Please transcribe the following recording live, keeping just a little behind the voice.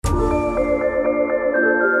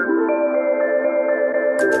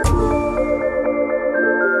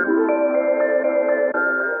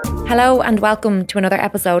Hello and welcome to another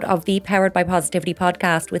episode of the Powered by Positivity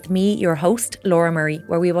podcast with me, your host, Laura Murray,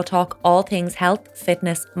 where we will talk all things health,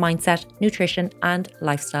 fitness, mindset, nutrition and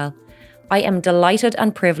lifestyle. I am delighted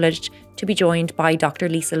and privileged to be joined by Dr.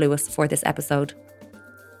 Lisa Lewis for this episode.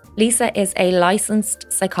 Lisa is a licensed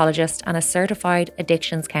psychologist and a certified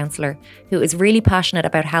addictions counsellor who is really passionate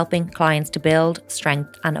about helping clients to build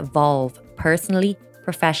strength and evolve personally,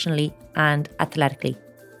 professionally and athletically.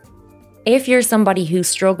 If you're somebody who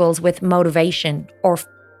struggles with motivation or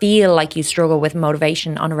feel like you struggle with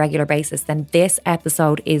motivation on a regular basis, then this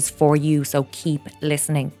episode is for you, so keep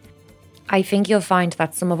listening. I think you'll find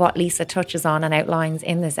that some of what Lisa touches on and outlines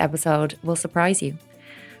in this episode will surprise you.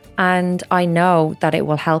 And I know that it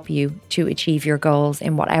will help you to achieve your goals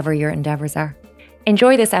in whatever your endeavours are.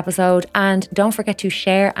 Enjoy this episode and don't forget to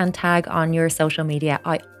share and tag on your social media.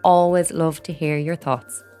 I always love to hear your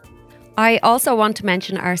thoughts. I also want to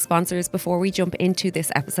mention our sponsors before we jump into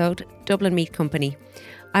this episode, Dublin Meat Company.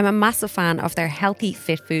 I'm a massive fan of their healthy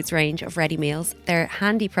fit foods range of ready meals, their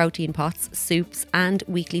handy protein pots, soups and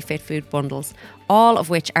weekly fit food bundles, all of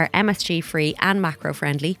which are MSG free and macro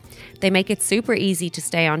friendly. They make it super easy to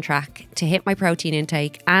stay on track, to hit my protein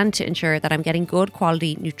intake and to ensure that I'm getting good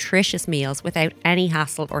quality nutritious meals without any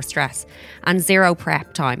hassle or stress and zero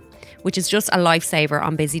prep time, which is just a lifesaver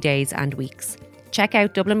on busy days and weeks. Check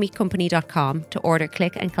out dublinmeatcompany.com to order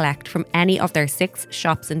click and collect from any of their 6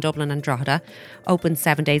 shops in Dublin and Drogheda, open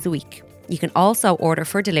 7 days a week. You can also order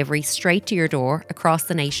for delivery straight to your door across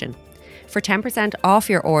the nation. For 10% off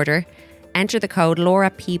your order, enter the code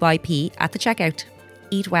LauraP at the checkout.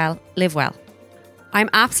 Eat well, live well. I'm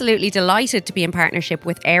absolutely delighted to be in partnership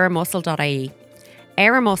with AiraMuscle.ie.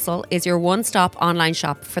 AiraMuscle is your one-stop online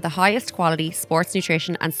shop for the highest quality sports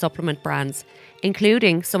nutrition and supplement brands,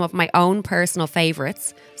 including some of my own personal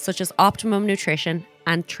favourites, such as Optimum Nutrition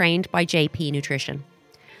and Trained by JP Nutrition.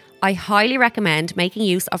 I highly recommend making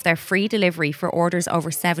use of their free delivery for orders over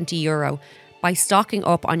 €70 by stocking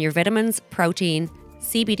up on your vitamins, protein,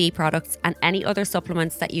 CBD products and any other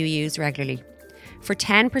supplements that you use regularly. For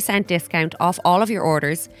 10% discount off all of your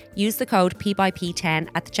orders, use the code PBYP10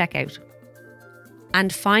 at the checkout.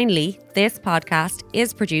 And finally, this podcast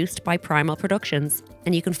is produced by Primal Productions,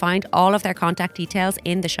 and you can find all of their contact details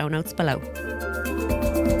in the show notes below.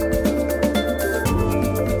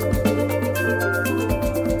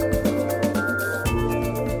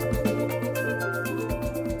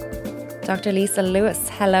 Dr. Lisa Lewis,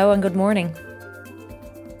 hello and good morning.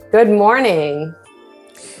 Good morning.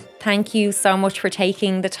 Thank you so much for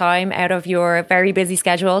taking the time out of your very busy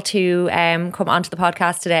schedule to come onto the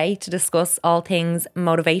podcast today to discuss all things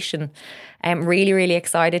motivation. I'm really, really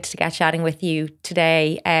excited to get chatting with you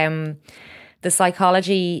today. The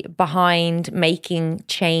psychology behind making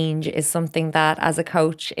change is something that as a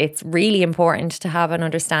coach, it's really important to have an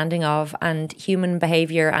understanding of, and human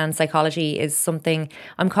behavior and psychology is something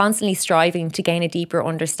I'm constantly striving to gain a deeper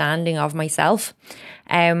understanding of myself.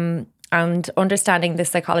 And understanding the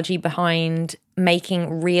psychology behind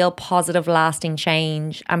making real positive lasting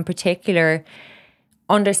change, and particular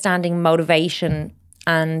understanding motivation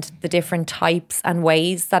and the different types and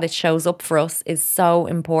ways that it shows up for us is so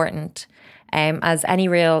important. As any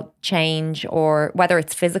real change, or whether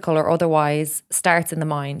it's physical or otherwise, starts in the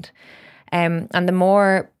mind. And the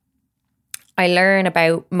more I learn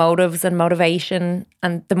about motives and motivation,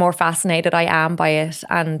 and the more fascinated I am by it,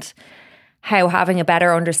 and how having a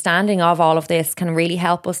better understanding of all of this can really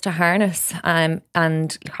help us to harness and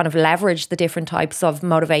kind of leverage the different types of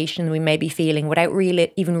motivation we may be feeling without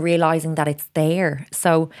really even realising that it's there.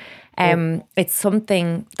 So it's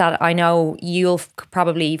something that I know you'll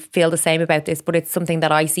probably feel the same about this, but it's something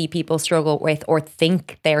that I see people struggle with or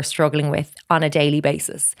think they're struggling with on a daily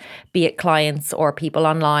basis, be it clients or people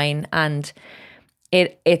online. And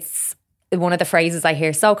it's one of the phrases I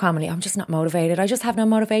hear so commonly: I'm just not motivated. I just have no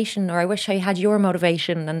motivation, or I wish I had your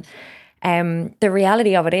motivation. And the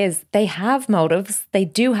reality of it is they have motives. They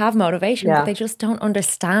do have motivation, but they just don't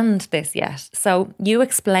understand this yet. So you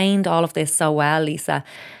explained all of this so well, Lisa,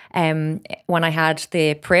 when I had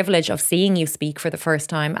the privilege of seeing you speak for the first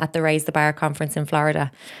time at the Raise the Bar conference in Florida.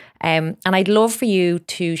 And I'd love for you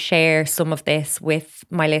to share some of this with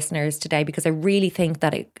my listeners today, because I really think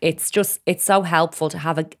that it's so helpful to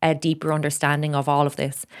have a deeper understanding of all of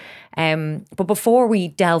this. But before we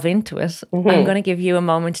delve into it, I'm going to give you a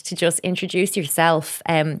moment to just introduce yourself,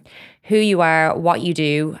 who you are, what you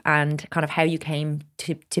do, and kind of how you came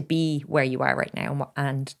to be where you are right now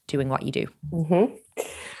and doing what you do.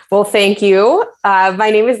 Well, thank you.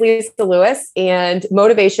 My name is Lisa Lewis, and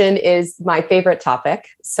motivation is my favorite topic.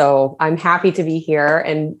 So I'm happy to be here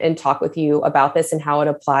and talk with you about this and how it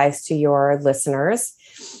applies to your listeners.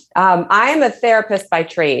 I am a therapist by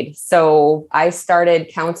trade. So I started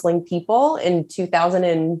counseling people in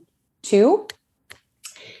 2002.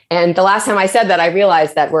 And the last time I said that, I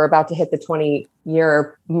realized that we're about to hit the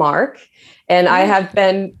 20-year mark. And I have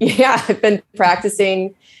been, I've been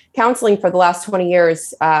practicing counseling for the last 20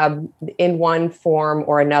 years in one form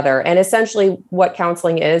or another. And essentially what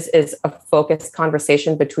counseling is a focused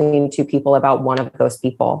conversation between two people about one of those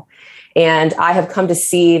people. And I have come to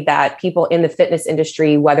see that people in the fitness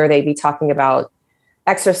industry, whether they be talking about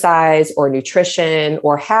exercise or nutrition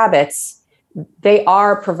or habits, they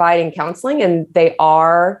are providing counseling and they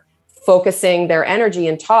are focusing their energy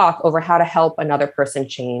and talk over how to help another person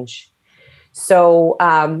change. So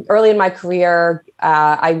early in my career,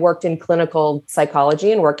 I worked in clinical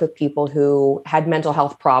psychology and worked with people who had mental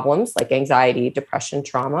health problems like anxiety, depression,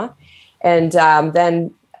 trauma. And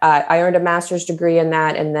then I earned a master's degree in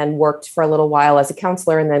that and then worked for a little while as a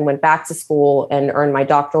counselor and then went back to school and earned my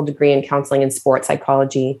doctoral degree in counseling and sports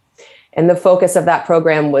psychology. And the focus of that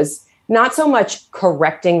program was not so much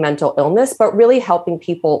correcting mental illness, but really helping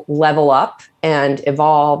people level up and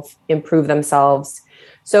evolve, improve themselves.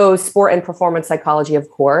 So sport and performance psychology, of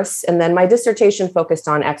course. And then my dissertation focused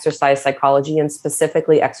on exercise psychology and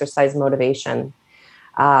specifically exercise motivation.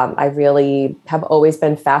 I really have always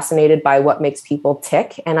been fascinated by what makes people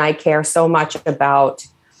tick. And I care so much about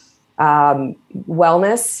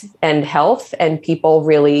wellness and health and people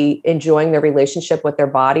really enjoying their relationship with their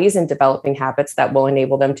bodies and developing habits that will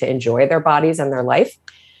enable them to enjoy their bodies and their life.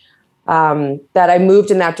 That I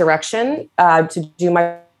moved in that direction to do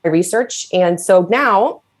my research. And so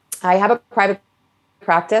now I have a private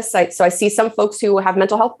practice. So I see some folks who have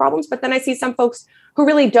mental health problems, but then I see some folks who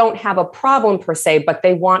really don't have a problem per se, but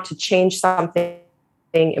they want to change something,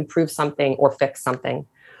 improve something, or fix something,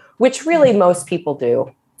 which really most people do.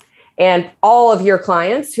 And all of your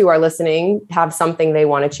clients who are listening have something they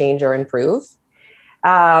want to change or improve.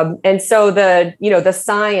 And so the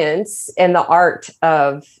science and the art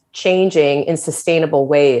of changing in sustainable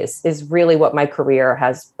ways is really what my career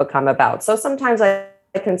has become about. So sometimes I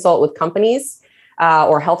consult with companies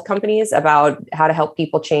or health companies about how to help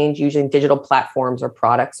people change using digital platforms or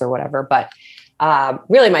products or whatever. But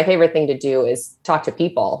really my favorite thing to do is talk to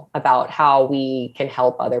people about how we can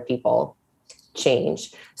help other people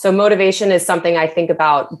change. So motivation is something I think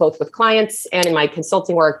about both with clients and in my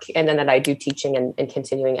consulting work, and then that I do teaching and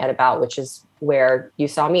continuing ed about, which is where you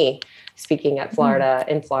saw me speaking in Florida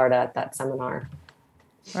at that seminar.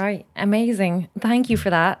 Right. Amazing. Thank you for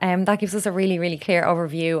that. That gives us a really, really clear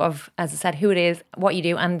overview of, as I said, who it is, what you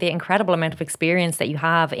do, and the incredible amount of experience that you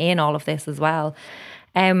have in all of this as well.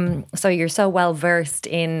 So you're so well versed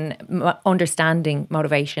in understanding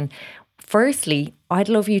motivation. Firstly, I'd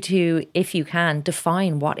love you to, if you can,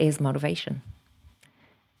 define what is motivation.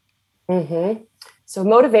 Mm-hmm. So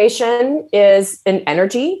motivation is an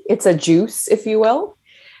energy. It's a juice, if you will,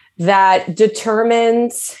 that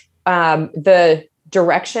determines the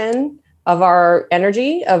direction of our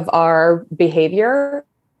energy, of our behavior,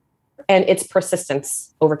 and its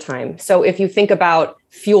persistence over time. So if you think about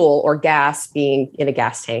fuel or gas being in a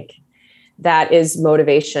gas tank, that is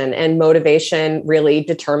motivation. And motivation really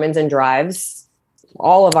determines and drives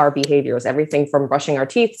all of our behaviors, everything from brushing our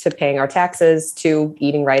teeth to paying our taxes to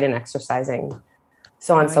eating right and exercising,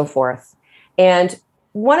 so on and so forth. And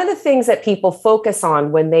one of the things that people focus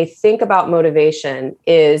on when they think about motivation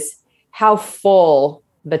is how full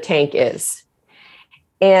the tank is.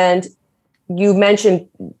 And you mentioned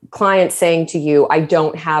clients saying to you, I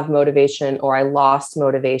don't have motivation or I lost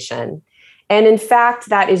motivation. And in fact,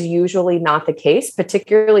 that is usually not the case,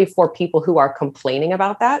 particularly for people who are complaining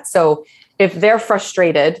about that. So if they're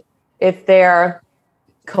frustrated, if they're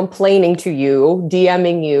complaining to you,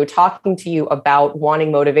 DMing you, talking to you about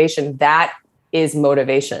wanting motivation, that is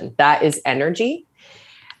motivation. That is energy.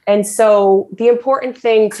 And so the important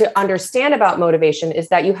thing to understand about motivation is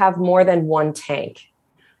that you have more than one tank.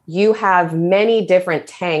 You have many different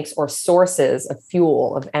tanks or sources of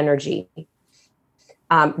fuel, of energy.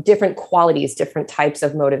 Different qualities, different types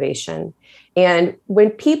of motivation. And when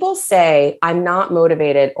people say, I'm not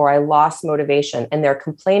motivated or I lost motivation, and they're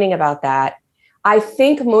complaining about that, I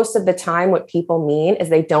think most of the time what people mean is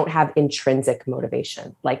they don't have intrinsic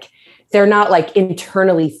motivation. Like they're not like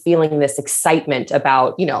internally feeling this excitement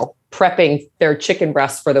about, prepping their chicken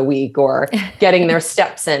breast for the week or getting their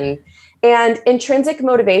steps in. And intrinsic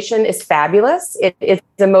motivation is fabulous. It's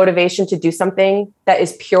a motivation to do something that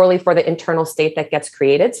is purely for the internal state that gets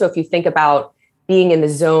created. So if you think about being in the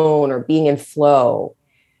zone or being in flow,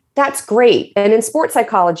 that's great. And in sports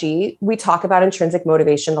psychology, we talk about intrinsic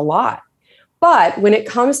motivation a lot. But when it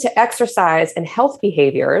comes to exercise and health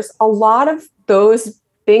behaviors, a lot of those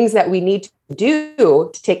things that we need to do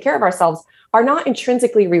to take care of ourselves are not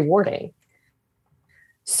intrinsically rewarding.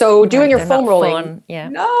 So doing your foam rolling,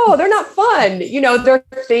 no, they're not fun. They're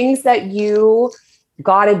things that you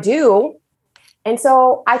got to do. And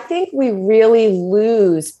so I think we really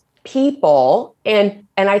lose people. And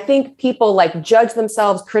I think people like judge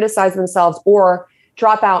themselves, criticize themselves, or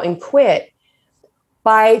drop out and quit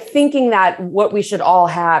by thinking that what we should all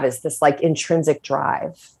have is this like intrinsic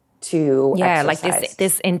drive to exercise. Like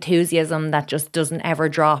this enthusiasm that just doesn't ever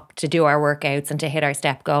drop to do our workouts and to hit our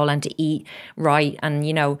step goal and to eat right.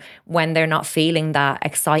 And, when they're not feeling that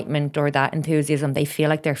excitement or that enthusiasm, they feel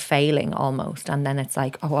like they're failing almost. And then it's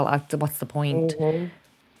like, oh, well, what's the point? Mm-hmm.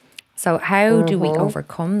 So how do we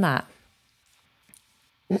overcome that?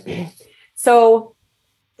 So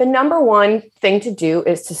the number one thing to do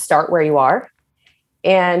is to start where you are.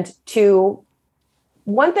 And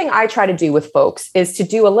one thing I try to do with folks is to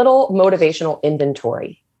do a little motivational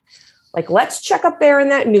inventory. Like, let's check up there in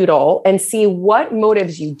that noodle and see what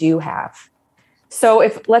motives you do have. So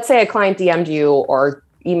if, let's say, a client DM'd you or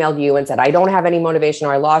emailed you and said, I don't have any motivation,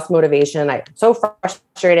 or I lost motivation, I'm so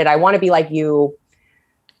frustrated, I want to be like you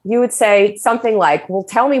would say something like, well,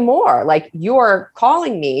 tell me more. Like, you're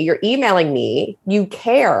calling me, you're emailing me, you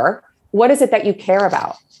care. What is it that you care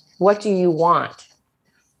about? What do you want?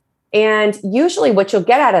 And usually what you'll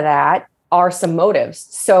get out of that are some motives.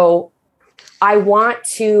 So I want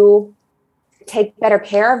to take better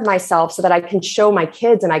care of myself so that I can show my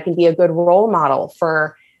kids and I can be a good role model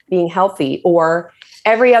for being healthy. Or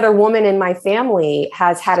every other woman in my family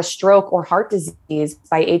has had a stroke or heart disease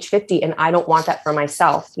by age 50, and I don't want that for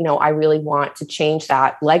myself. I really want to change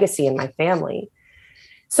that legacy in my family.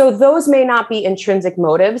 So those may not be intrinsic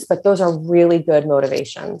motives, but those are really good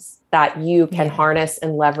motivations that you can harness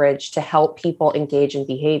and leverage to help people engage in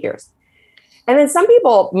behaviors. And then some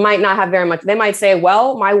people might not have very much. They might say,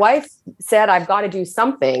 well, my wife said I've got to do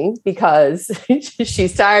something because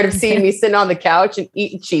she's tired of seeing me sitting on the couch and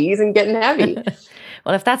eating cheese and getting heavy.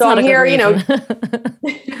 Well, if that's not a good reason.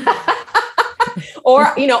 Or,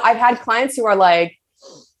 I've had clients who are like,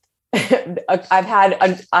 I've had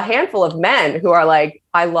a handful of men who are like,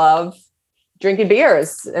 I love drinking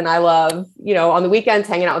beers and I love, on the weekends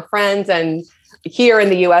hanging out with friends. And here in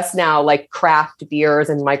the US now, like craft beers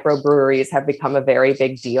and microbreweries have become a very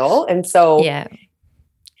big deal. And so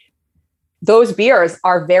those beers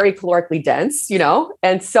are very calorically dense,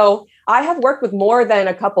 and so I have worked with more than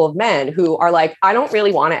a couple of men who are like, I don't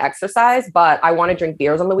really want to exercise, but I want to drink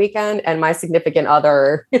beers on the weekend. And my significant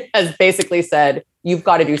other has basically said, you've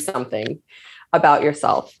got to do something about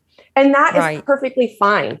yourself. And that is perfectly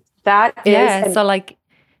fine. That is. So like,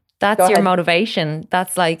 that's your motivation.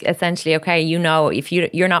 That's like essentially, okay, if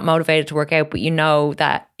you're not motivated to work out, but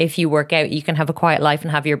that if you work out, you can have a quiet life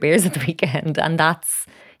and have your beers at the weekend. And that's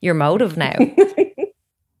your motive now.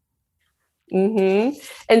 Mm-hmm.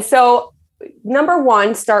 And so number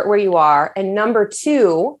one, start where you are. And number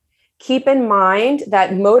two, keep in mind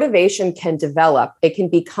that motivation can develop. It can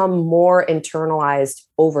become more internalized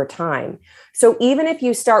over time. So even if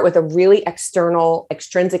you start with a really external,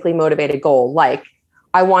 extrinsically motivated goal, like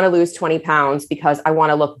I want to lose 20 pounds because I want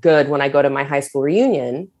to look good when I go to my high school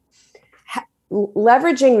reunion,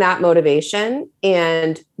 leveraging that motivation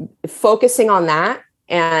and focusing on that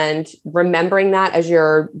and remembering that as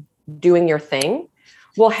you're doing your thing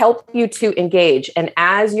will help you to engage. And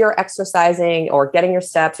as you're exercising or getting your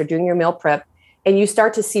steps or doing your meal prep, and you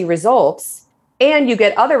start to see results and you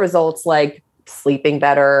get other results like sleeping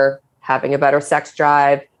better, having a better sex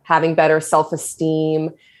drive, having better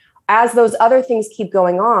self-esteem, as those other things keep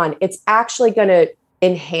going on, it's actually going to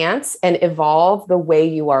enhance and evolve the way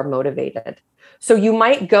you are motivated. So you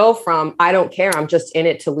might go from, I don't care, I'm just in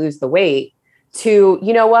it to lose the weight, to,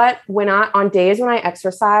 you know what, on days when I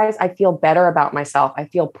exercise, I feel better about myself. I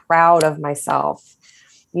feel proud of myself,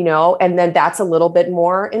 and then that's a little bit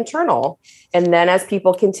more internal. And then as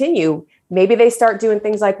people continue, maybe they start doing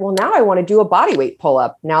things like, well, now I want to do a body weight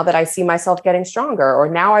pull-up now that I see myself getting stronger, or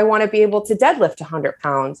now I want to be able to deadlift 100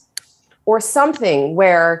 pounds or something,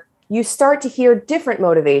 where you start to hear different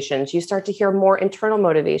motivations. You start to hear more internal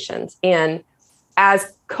motivations. And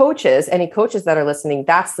as coaches, any coaches that are listening,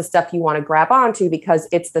 that's the stuff you want to grab onto, because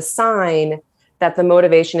it's the sign that the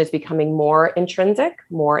motivation is becoming more intrinsic,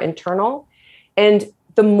 more internal. And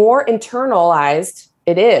the more internalized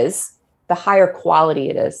it is, the higher quality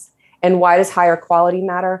it is. And why does higher quality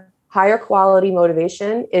matter? Higher quality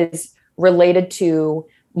motivation is related to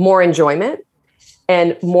more enjoyment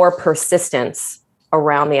and more persistence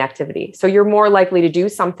around the activity. So you're more likely to do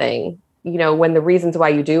something when the reasons why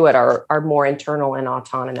you do it are more internal and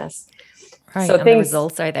autonomous. Right. So And the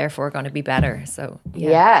results are therefore going to be better. So, yeah.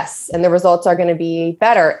 Yes. And the results are going to be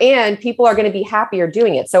better and people are going to be happier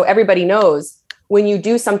doing it. So everybody knows when you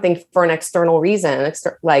do something for an external reason,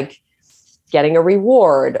 like getting a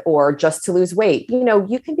reward or just to lose weight,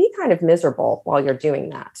 you can be kind of miserable while you're doing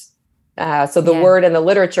that. So the word in the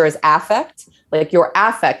literature is affect, like your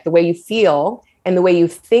affect, the way you feel and the way you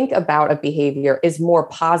think about a behavior is more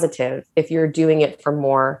positive if you're doing it for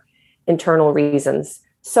more internal reasons.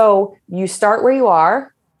 So you start where you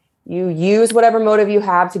are, you use whatever motive you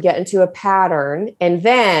have to get into a pattern. And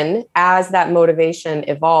then as that motivation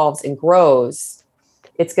evolves and grows,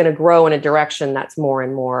 it's going to grow in a direction that's more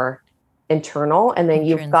and more internal. And then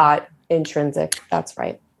you've got intrinsic. That's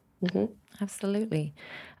right. Mm-hmm. Absolutely.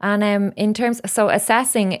 And in terms, so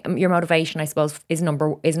assessing your motivation, I suppose, is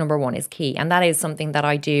number one, is key. And that is something that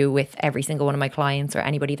I do with every single one of my clients or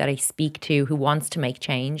anybody that I speak to who wants to make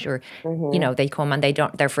change or, they come and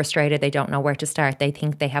they're frustrated. They don't know where to start. They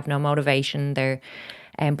think they have no motivation.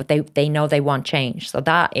 But they know they want change. So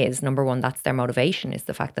that is number one. That's their motivation, is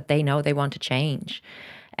the fact that they know they want to change.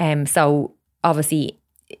 So obviously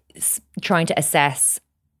trying to assess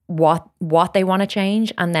what they want to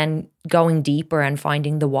change and then going deeper and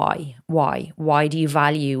finding the why do you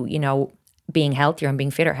value being healthier and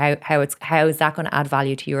being fitter, how is that going to add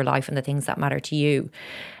value to your life and the things that matter to you,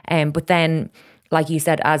 but then like you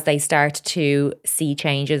said, as they start to see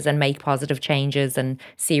changes and make positive changes and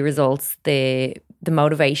see results, the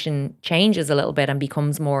motivation changes a little bit and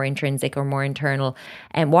becomes more intrinsic or more internal.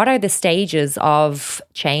 And what are the stages of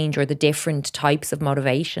change or the different types of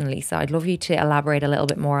motivation, Lisa? I'd love you to elaborate a little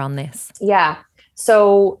bit more on this. Yeah.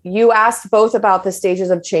 So you asked both about the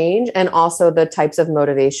stages of change and also the types of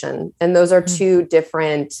motivation. And those are two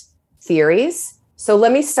different theories. So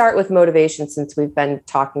let me start with motivation since we've been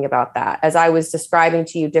talking about that. As I was describing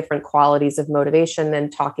to you different qualities of motivation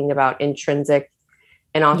and talking about intrinsic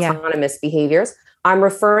and autonomous behaviors, I'm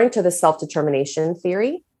referring to the self-determination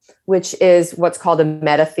theory, which is what's called a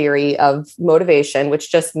meta theory of motivation,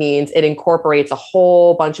 which just means it incorporates a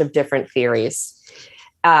whole bunch of different theories.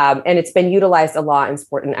 And it's been utilized a lot in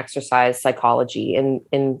sport and exercise psychology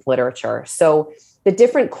in literature. So the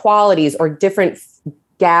different qualities or different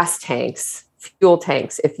gas tanks, fuel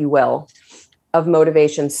tanks, if you will, of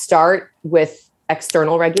motivation start with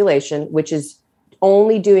external regulation, which is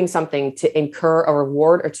only doing something to incur a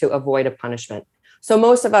reward or to avoid a punishment. So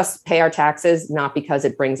most of us pay our taxes, not because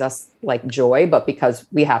it brings us like joy, but because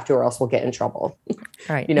we have to, or else we'll get in trouble.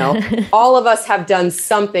 Right. All of us have done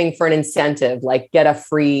something for an incentive, like get a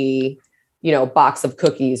free, box of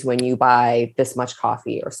cookies when you buy this much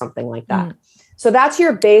coffee or something like that. So that's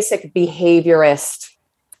your basic behaviorist,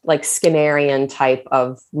 like Skinnerian type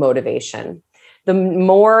of motivation. The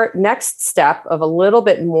more next step of a little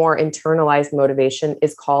bit more internalized motivation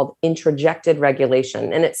is called introjected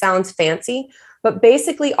regulation. And it sounds fancy, but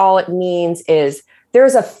basically all it means is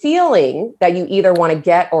there's a feeling that you either want to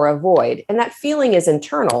get or avoid. And that feeling is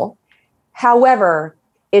internal. However,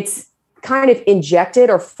 it's kind of injected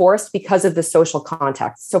or forced because of the social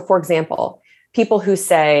context. So for example, people who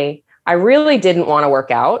say, I really didn't want to work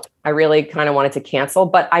out. I really kind of wanted to cancel,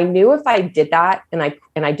 but I knew if I did that and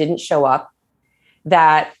I didn't show up,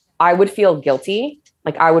 that I would feel guilty.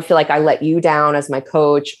 Like I would feel like I let you down as my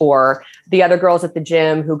coach, or the other girls at the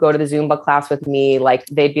gym who go to the Zumba class with me, like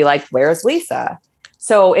they'd be like, where's Lisa?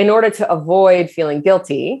 So in order to avoid feeling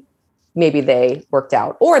guilty, maybe they worked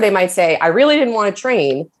out, or they might say, I really didn't want to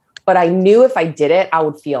train, but I knew if I did it, I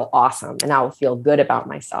would feel awesome and I would feel good about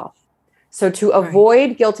myself. So to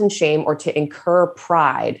avoid guilt and shame or to incur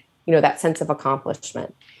pride, that sense of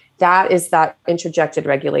accomplishment, that is that introjected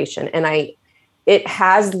regulation. And it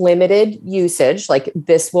has limited usage. Like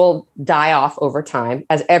this will die off over time.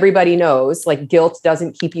 As everybody knows, like guilt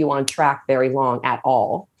doesn't keep you on track very long at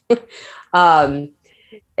all. But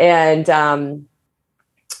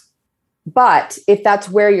if that's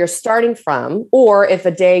where you're starting from, or if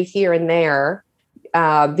a day here and there,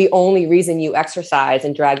 the only reason you exercise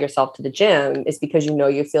and drag yourself to the gym is because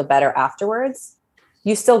you feel better afterwards,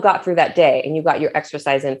 you still got through that day and you got your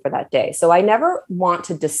exercise in for that day. So I never want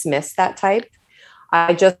to dismiss that type.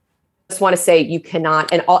 I just want to say you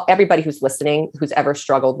cannot, and everybody who's listening, who's ever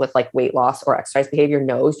struggled with like weight loss or exercise behavior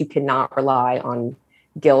knows you cannot rely on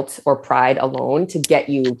guilt or pride alone to get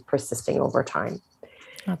you persisting over time.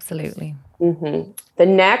 Absolutely. Mm-hmm. The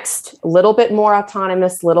next little bit more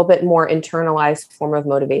autonomous, little bit more internalized form of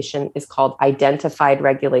motivation is called identified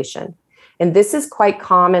regulation. And this is quite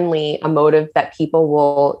commonly a motive that people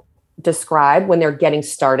will describe when they're getting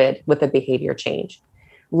started with a behavior change,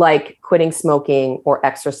 like quitting smoking or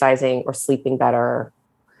exercising or sleeping better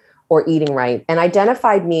or eating right. And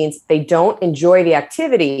identified means they don't enjoy the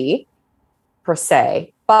activity per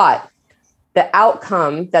se, but the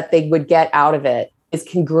outcome that they would get out of it is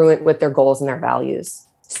congruent with their goals and their values.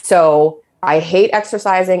 So I hate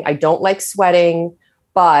exercising. I don't like sweating,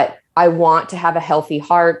 but I want to have a healthy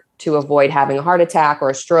heart to avoid having a heart attack or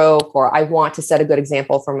a stroke, or I want to set a good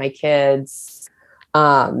example for my kids.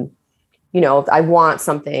 I want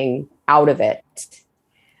something out of it.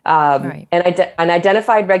 Right. And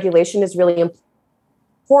identified regulation is really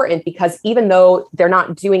important because even though they're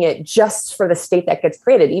not doing it just for the state that gets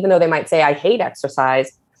created, even though they might say, I hate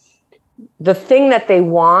exercise, the thing that they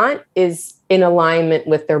want is in alignment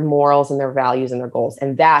with their morals and their values and their goals.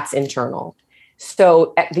 And that's internal.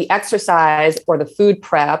 So the exercise or the food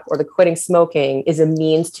prep or the quitting smoking is a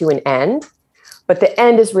means to an end, but the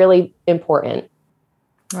end is really important.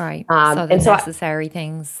 Right. So the necessary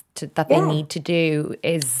things that they need to do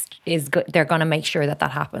is good. They're going to make sure that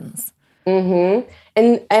happens. Mm-hmm.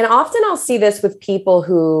 And often I'll see this with people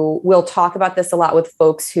who will talk about this a lot with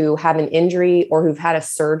folks who have an injury or who've had a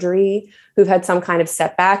surgery, who've had some kind of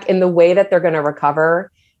setback, and the way that they're going to recover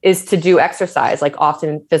is to do exercise. Like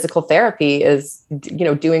often physical therapy is,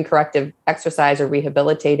 doing corrective exercise or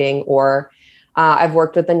rehabilitating, or I've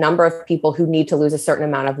worked with a number of people who need to lose a certain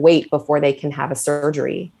amount of weight before they can have a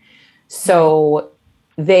surgery. So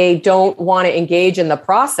they don't want to engage in the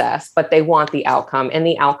process, but they want the outcome. And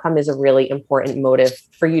the outcome is a really important motive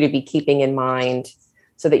for you to be keeping in mind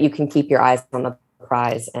so that you can keep your eyes on the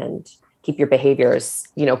prize and keep your behaviors,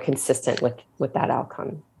 consistent with that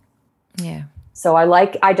outcome. Yeah. So I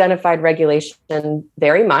like identified regulation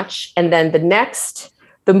very much. And then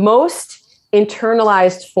the most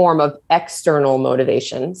internalized form of external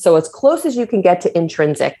motivation, so as close as you can get to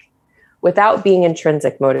intrinsic without being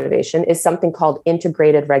intrinsic motivation, is something called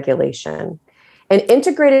integrated regulation. And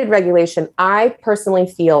integrated regulation, I personally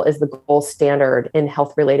feel, is the gold standard in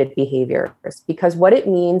health-related behaviors, because what it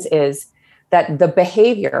means is that the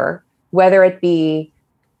behavior, whether it be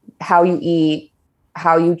how you eat,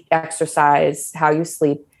 how you exercise, how you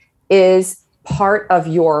sleep, is part of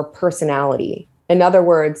your personality. In other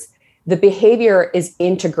words, the behavior is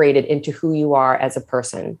integrated into who you are as a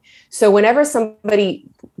person. So whenever somebody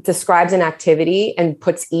describes an activity and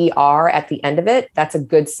puts ER at the end of it, that's a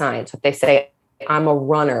good sign. So if they say, I'm a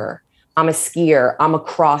runner, I'm a skier, I'm a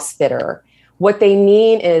CrossFitter, what they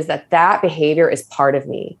mean is that behavior is part of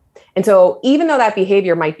me. And so even though that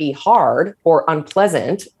behavior might be hard or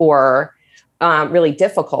unpleasant or really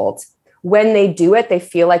difficult, when they do it, they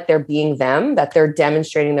feel like they're being them, that they're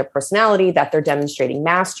demonstrating their personality, that they're demonstrating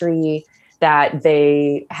mastery, that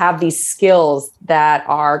they have these skills that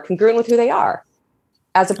are congruent with who they are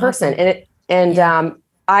as a person. Awesome.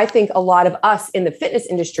 I think a lot of us in the fitness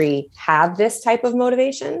industry have this type of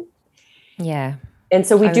motivation. Yeah. And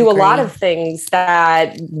so we do a lot of things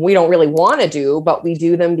that we don't really want to do, but we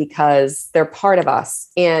do them because they're part of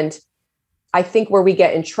us. And I think where we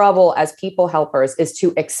get in trouble as people helpers is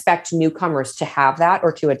to expect newcomers to have that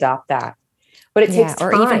or to adopt that. But it takes time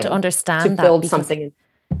or even to understand to build something.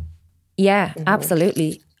 Yeah, mm-hmm.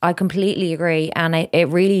 Absolutely. I completely agree. And it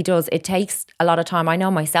really does. It takes a lot of time. I know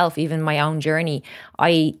myself, even my own journey,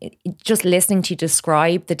 just listening to you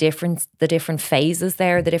describe the different phases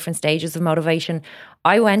there, the different stages of motivation.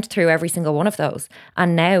 I went through every single one of those.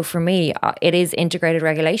 And now for me, it is integrated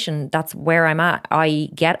regulation. That's where I'm at. I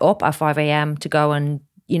get up at 5 a.m. to go and,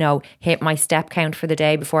 hit my step count for the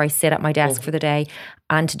day before I sit at my desk mm-hmm. for the day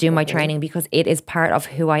and to do my mm-hmm. training, because it is part of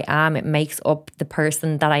who I am. It makes up the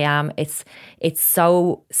person that I am. It's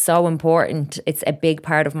so, so important. It's a big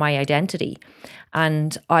part of my identity.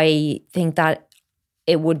 And I think that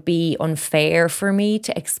it would be unfair for me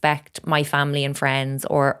to expect my family and friends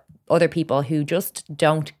or other people who just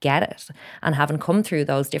don't get it and haven't come through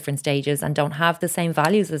those different stages and don't have the same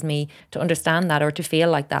values as me to understand that or to feel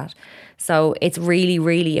like that. So it's really,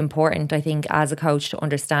 really important, I think, as a coach to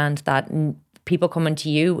understand that people coming to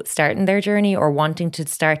you, starting their journey or wanting to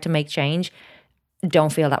start to make change,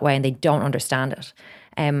 don't feel that way and they don't understand it.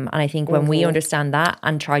 And I think when mm-hmm. we understand that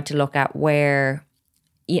and try to look at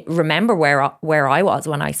remember where I was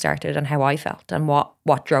when I started and how I felt and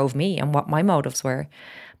what drove me and what my motives were,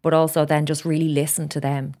 but also then just really listen to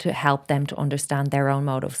them to help them to understand their own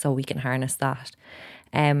motives so we can harness that.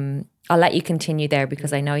 I'll let you continue there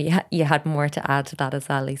because I know you had more to add to that as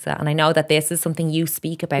well, Lisa. And I know that this is something you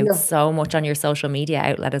speak about so much on your social media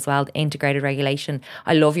outlet as well, integrated regulation.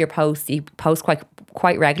 I love your posts. You post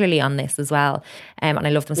quite regularly on this as well. And I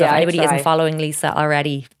love them. So if anybody isn't following Lisa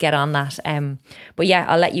already, get on that. But yeah,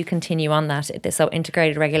 I'll let you continue on that. So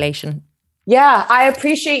integrated regulation. Yeah, I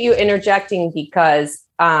appreciate you interjecting because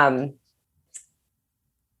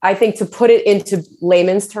I think to put it into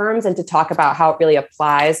layman's terms and to talk about how it really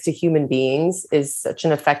applies to human beings is such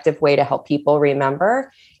an effective way to help people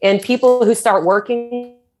remember. And people who start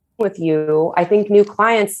working with you, I think new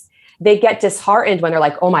clients, they get disheartened when they're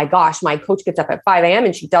like, oh my gosh, my coach gets up at 5 a.m.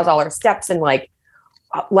 and she does all her steps. And like,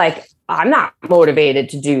 I'm not motivated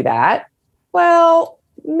to do that. Well,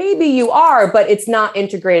 maybe you are, but it's not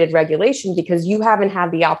integrated regulation because you haven't had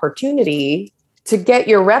the opportunity to get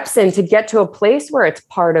your reps in, to get to a place where it's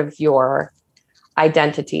part of your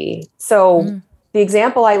identity. So the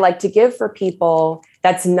example I like to give for people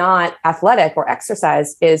that's not athletic or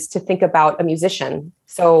exercise is to think about a musician.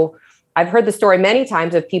 So I've heard the story many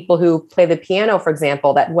times of people who play the piano, for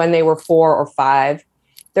example, that when they were 4 or 5,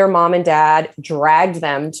 their mom and dad dragged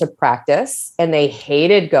them to practice and they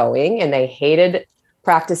hated going and they hated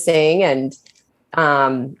practicing and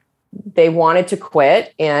they wanted to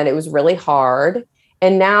quit and it was really hard.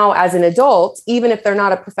 And now as an adult, even if they're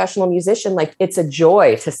not a professional musician, like it's a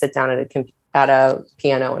joy to sit down at a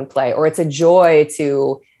piano and play, or it's a joy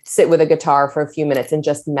to sit with a guitar for a few minutes and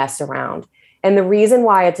just mess around. And the reason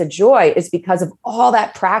why it's a joy is because of all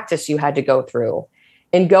that practice you had to go through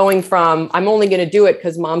and going from, I'm only going to do it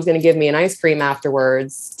because mom's going to give me an ice cream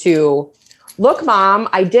afterwards to, look, mom,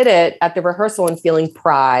 I did it at the rehearsal and feeling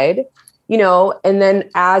pride. And then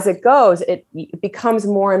as it goes, it becomes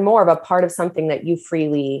more and more of a part of something that you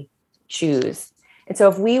freely choose. And so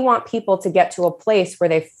if we want people to get to a place where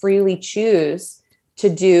they freely choose to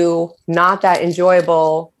do not that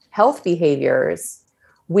enjoyable health behaviors,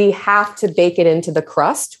 we have to bake it into the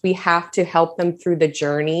crust. We have to help them through the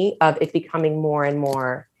journey of it becoming more and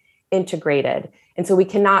more integrated. And so we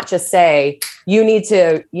cannot just say, you need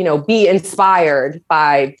to, be inspired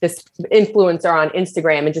by this influencer on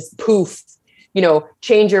Instagram and just poof,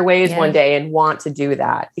 change your ways one day and want to do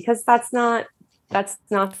that, because that's not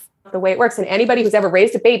the way it works. And anybody who's ever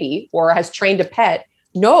raised a baby or has trained a pet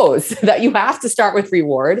knows that you have to start with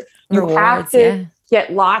reward. You have to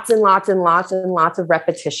get lots and lots and lots and lots of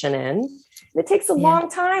repetition in. And it takes a long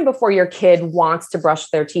time before your kid wants to brush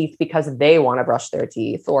their teeth because they want to brush their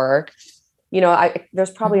teeth, or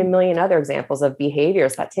there's probably a million other examples of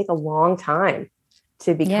behaviors that take a long time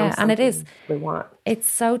to become something and it is we want.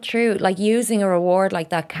 It's so true. Like using a reward like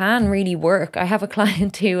that can really work. I have a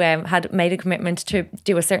client who had made a commitment to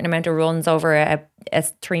do a certain amount of runs over a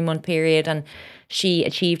 3-month period, and she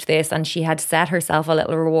achieved this, and she had set herself a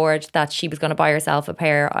little reward that she was going to buy herself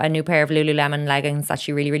a new pair of Lululemon leggings that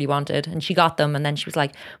she really, really wanted, and she got them, and then she was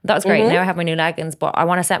like, that was great. Now I have my new leggings, but I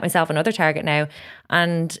want to set myself another target now.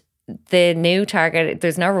 And the new target,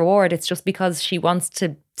 there's no reward. It's just because she wants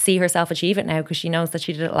to see herself achieve it now because she knows that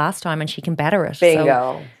she did it last time and she can better it.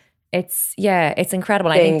 Bingo. So it's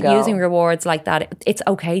incredible. Bingo. I think using rewards like that, it's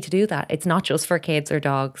okay to do that. It's not just for kids or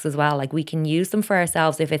dogs as well. Like we can use them for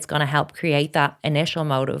ourselves if it's going to help create that initial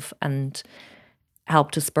motive and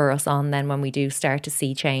help to spur us on then when we do start to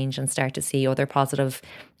see change and start to see other positive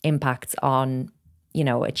impacts on,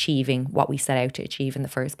 achieving what we set out to achieve in the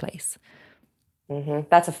first place. Mm-hmm.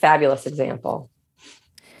 That's a fabulous example.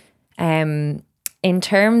 In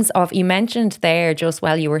terms of, you mentioned there just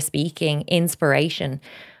while you were speaking, inspiration.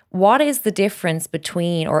 What is the difference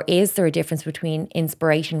between, or is there a difference between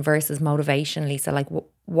inspiration versus motivation, Lisa? Like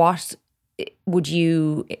what would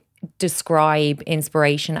you describe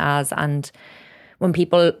inspiration as? And when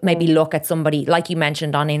people maybe look at somebody, like you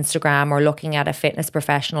mentioned on Instagram, or looking at a fitness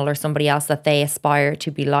professional or somebody else that they aspire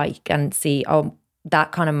to be like and see, oh,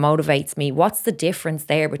 that kind of motivates me. What's the difference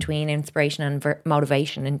there between inspiration and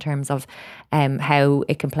motivation in terms of how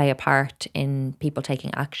it can play a part in people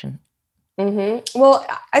taking action? Mm-hmm. Well,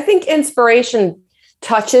 I think inspiration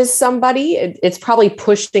touches somebody. It's probably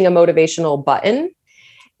pushing a motivational button.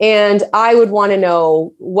 And I would want to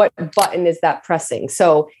know, what button is that pressing?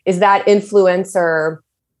 So is that influencer,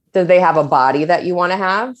 do they have a body that you want to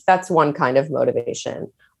have? That's one kind of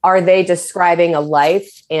motivation. Are they describing a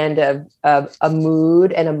life and a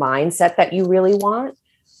mood and a mindset that you really want?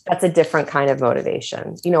 That's a different kind of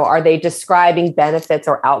motivation. Are they describing benefits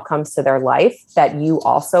or outcomes to their life that you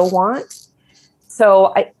also want?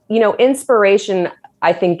 So, inspiration,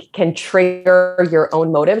 I think, can trigger your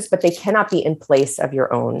own motives, but they cannot be in place of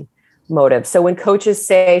your own motives. So when coaches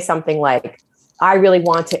say something like, I really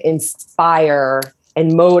want to inspire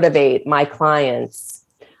and motivate my clients,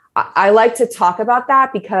 I like to talk about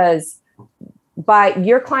that because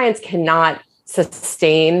your clients cannot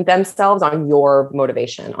sustain themselves on your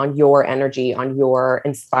motivation, on your energy, on your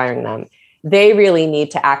inspiring them. They really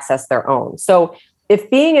need to access their own. So if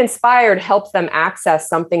being inspired helps them access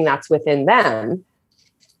something that's within them,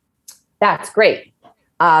 that's great.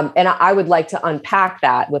 And I would like to unpack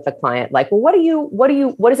that with a client. Like, well,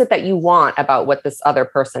 what is it that you want about what this other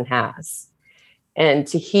person has? And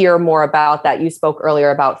to hear more about that. You spoke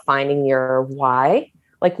earlier about finding your why.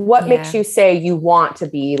 Like, what makes you say you want to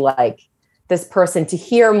be like this person, to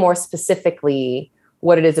hear more specifically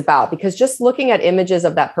what it is about? Because just looking at images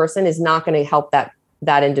of that person is not going to help that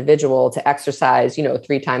individual to exercise,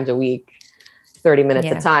 3 times a week, 30 minutes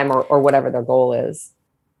at a time, or whatever their goal is.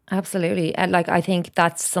 Absolutely. And like, I think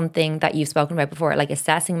that's something that you've spoken about before, like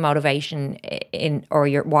assessing motivation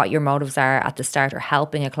what your motives are at the start, or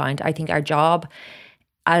helping a client. I think our job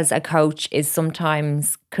as a coach is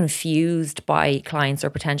sometimes confused by clients or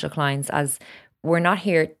potential clients, as we're not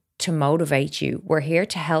here to motivate you. We're here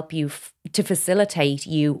to help you, to facilitate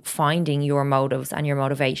you finding your motives and your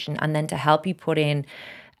motivation, and then to help you put in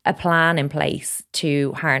a plan in place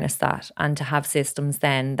to harness that, and to have systems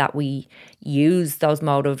then that we use those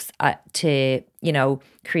motives to,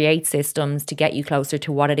 create systems to get you closer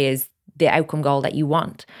to what it is, the outcome goal that you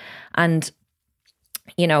want. And,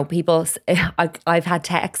 people, I've had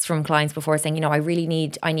texts from clients before saying,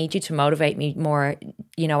 I need you to motivate me more.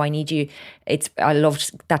 I need you. I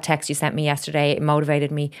loved that text you sent me yesterday. It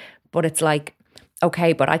motivated me. But it's like,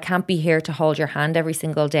 okay, but I can't be here to hold your hand every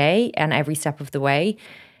single day and every step of the way.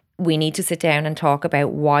 We need to sit down and talk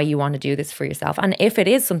about why you want to do this for yourself. And if it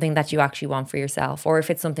is something that you actually want for yourself, or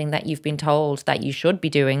if it's something that you've been told that you should be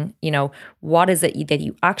doing, what is it that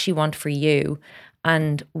you actually want for you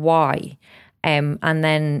and why? And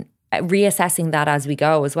then reassessing that as we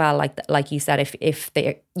go as well. Like you said, if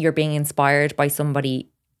you're being inspired by somebody,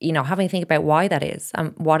 having to think about why that is,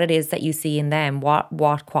 and what it is that you see in them,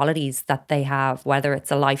 what qualities that they have, whether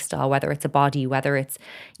it's a lifestyle, whether it's a body, whether it's,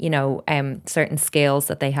 certain skills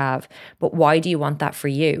that they have. But why do you want that for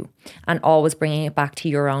you? And always bringing it back to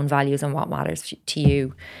your own values and what matters to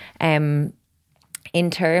you. In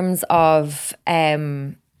terms of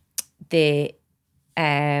the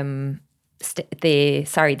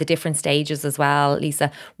different stages as well,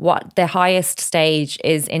 Lisa, what the highest stage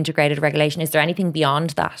is integrated regulation. Is there anything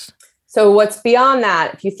beyond that? So what's beyond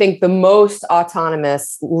that, if you think the most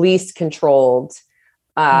autonomous, least controlled,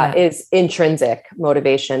 is intrinsic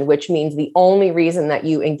motivation, which means the only reason that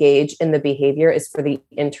you engage in the behavior is for the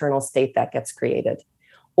internal state that gets created,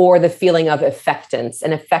 or the feeling of effectance.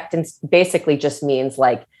 And effectance basically just means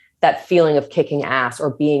like that feeling of kicking ass,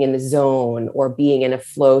 or being in the zone, or being in a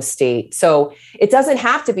flow state. So it doesn't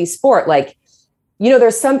have to be sport. Like,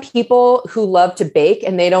 there's some people who love to bake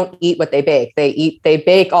and they don't eat what they bake. They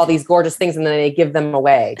bake all these gorgeous things and then they give them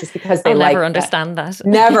away just because they never understand that.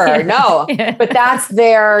 Never, no. Yeah. But that's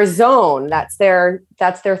their zone. That's their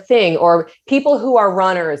thing. Or people who are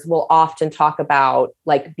runners will often talk about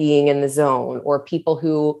like being in the zone, or people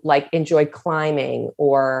who like enjoy climbing,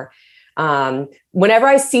 or whenever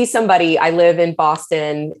I see somebody, I live in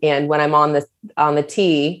Boston, and when I'm on the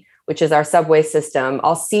T, which is our subway system,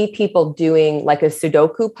 I'll see people doing like a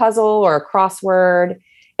Sudoku puzzle or a crossword.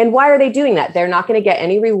 And why are they doing that? They're not going to get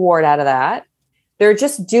any reward out of that. They're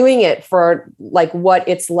just doing it for like what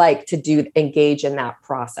it's like to engage in that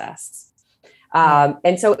process.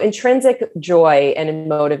 And so intrinsic joy and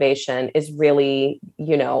motivation is really,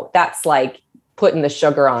 that's like putting the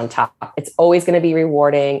sugar on top. It's always going to be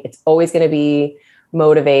rewarding. It's always going to be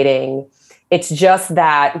motivating. It's just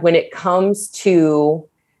that when it comes to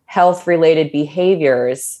health-related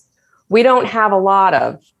behaviors, we don't have a lot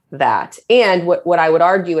of that. And what I would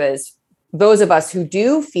argue is those of us who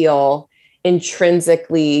do feel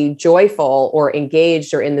intrinsically joyful or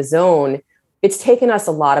engaged or in the zone, it's taken us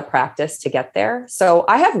a lot of practice to get there. So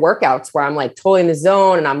I have workouts where I'm like totally in the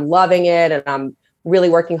zone and I'm loving it and I'm really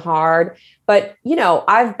working hard. But,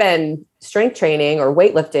 I've been strength training or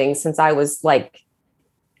weightlifting since I was like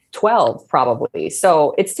 12, probably.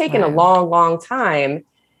 So it's taken a long, long time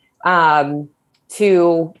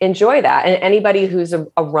to enjoy that. And anybody who's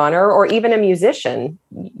a runner or even a musician,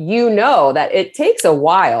 that it takes a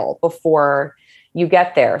while before you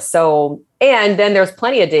get there. So, and then there's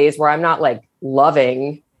plenty of days where I'm not like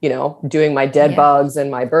loving, doing my dead bugs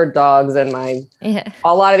and my bird dogs and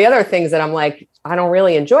a lot of the other things that I'm like, I don't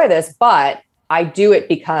really enjoy this, but I do it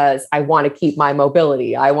because I want to keep my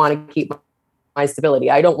mobility. I want to keep my stability.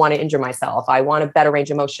 I don't want to injure myself. I want a better range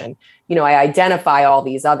of motion. I identify all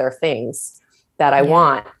these other things that I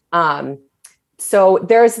want. So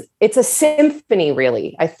it's a symphony,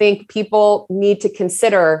 really. I think people need to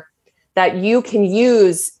consider that you can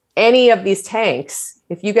use any of these tanks.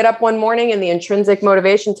 If you get up one morning and the intrinsic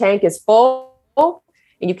motivation tank is full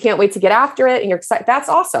and you can't wait to get after it and you're excited, that's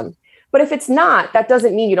awesome. But if it's not, that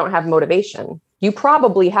doesn't mean you don't have motivation. You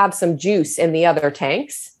probably have some juice in the other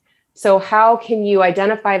tanks. So how can you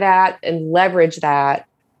identify that and leverage that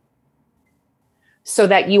so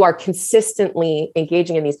that you are consistently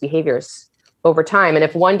engaging in these behaviors over time? And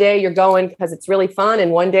if one day you're going because it's really fun,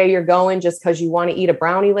 and one day you're going just because you want to eat a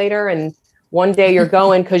brownie later, and one day you're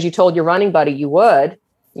going because you told your running buddy you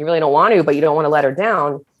really don't want to, but you don't want to let her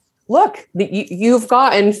down. Look, you've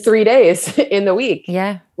gotten 3 days in the week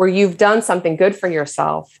where you've done something good for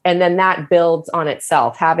yourself. And then that builds on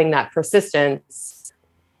itself. Having that persistence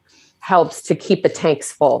helps to keep the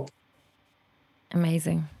tanks full.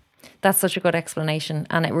 Amazing. That's such a good explanation.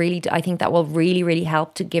 And it really, I think that will really, really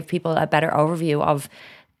help to give people a better overview of,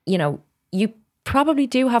 you probably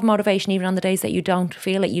do have motivation even on the days that you don't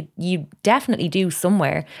feel it. You definitely do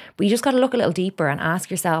somewhere, but you just got to look a little deeper and ask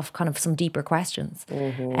yourself kind of some deeper questions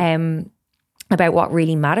about what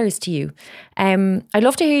really matters to you. I'd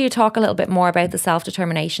love to hear you talk a little bit more about the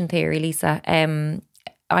self-determination theory, Lisa.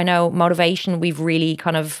 I know motivation, we've really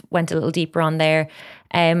kind of went a little deeper on there,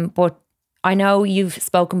 but I know you've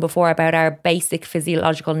spoken before about our basic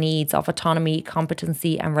physiological needs of autonomy,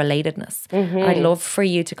 competency, and relatedness. I'd love for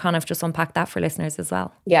you to kind of just unpack that for listeners as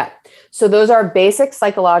well. Yeah. So those are basic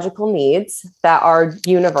psychological needs that are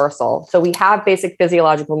universal. So we have basic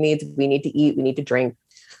physiological needs. We need to eat, we need to drink,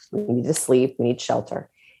 we need to sleep, we need shelter.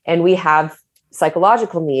 And we have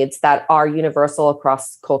psychological needs that are universal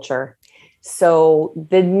across culture. So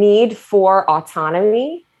the need for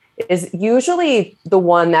autonomy is usually the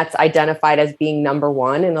one that's identified as being number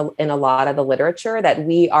one in a lot of the literature, that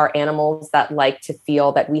we are animals that like to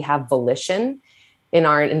feel that we have volition in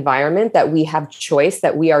our environment, that we have choice,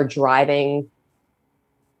 that we are driving,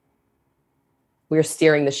 we're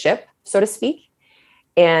steering the ship, so to speak.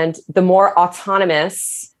 And the more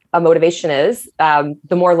autonomous a motivation is,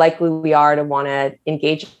 the more likely we are to want to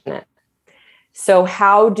engage in it. So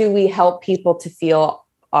how do we help people to feel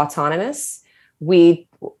autonomous?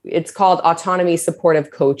 It's called autonomy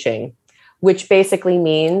supportive coaching, which basically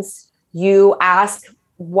means you ask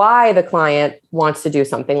why the client wants to do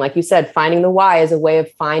something. Like you said, finding the why is a way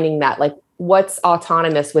of finding that, like, what's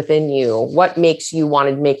autonomous within you? What makes you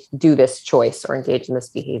want to do this choice or engage in this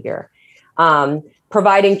behavior?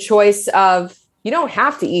 Providing choice of, you don't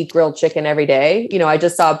have to eat grilled chicken every day. I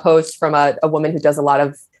just saw a post from a woman who does a lot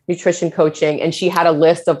of nutrition coaching, and she had a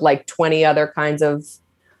list of like 20 other kinds of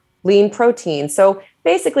lean protein. So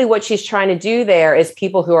basically what she's trying to do there is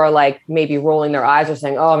people who are like maybe rolling their eyes or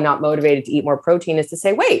saying, oh, I'm not motivated to eat more protein, is to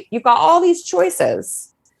say, wait, you've got all these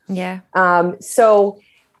choices. Yeah. So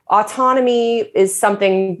autonomy is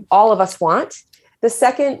something all of us want. The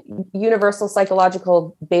second universal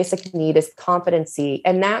psychological basic need is competency.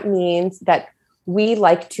 And that means that we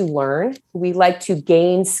like to learn, we like to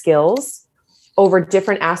gain skills over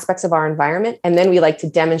different aspects of our environment. And then we like to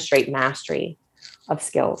demonstrate mastery of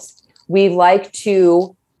skills. We like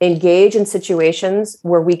to engage in situations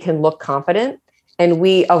where we can look competent, and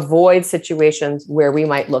we avoid situations where we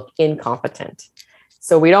might look incompetent.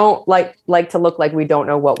 So we don't like to look like we don't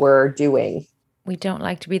know what we're doing. We don't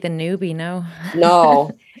like to be the newbie, no.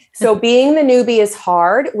 No. So being the newbie is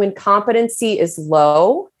hard. When competency is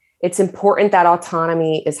low, it's important that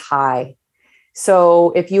autonomy is high.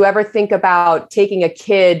 So if you ever think about taking a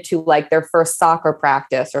kid to like their first soccer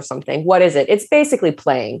practice or something, what is it? It's basically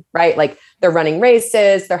playing, right? Like they're running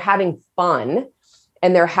races, they're having fun,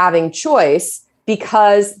 and they're having choice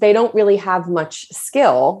because they don't really have much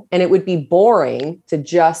skill, and it would be boring to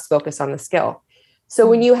just focus on the skill. So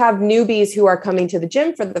when you have newbies who are coming to the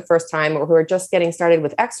gym for the first time, or who are just getting started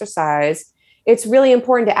with exercise, it's really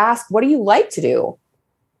important to ask, what do you like to do?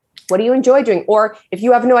 What do you enjoy doing? Or if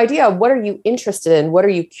you have no idea, what are you interested in? What are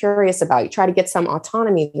you curious about? You try to get some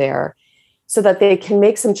autonomy there so that they can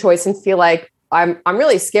make some choice and feel like, I'm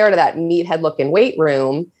really scared of that meathead looking weight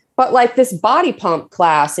room, but like this body pump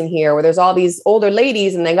class in here where there's all these older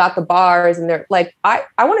ladies and they got the bars and they're like, I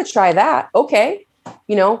want to try that. Okay.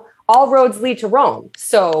 All roads lead to Rome.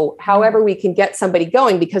 So however we can get somebody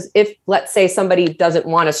going, because if, let's say, somebody doesn't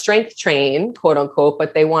want to strength train, quote unquote,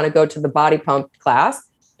 but they want to go to the body pump class,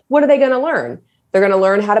 what are they going to learn? They're going to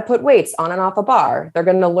learn how to put weights on and off a bar. They're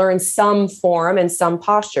going to learn some form and some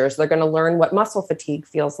postures. They're going to learn what muscle fatigue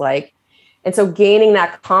feels like. And so gaining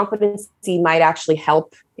that competency might actually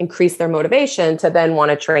help increase their motivation to then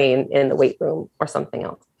want to train in the weight room or something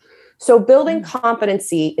else. So building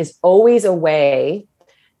competency is always a way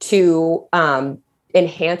to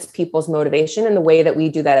enhance people's motivation. And the way that we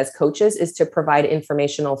do that as coaches is to provide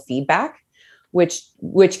informational feedback, which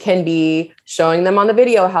can be showing them on the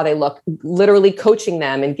video how they look, literally coaching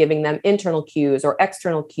them and giving them internal cues or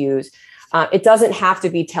external cues. It doesn't have to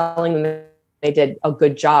be telling them they did a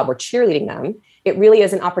good job or cheerleading them. It really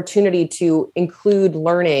is an opportunity to include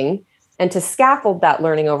learning and to scaffold that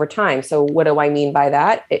learning over time. So what do I mean by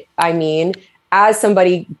that? I mean, as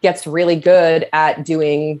somebody gets really good at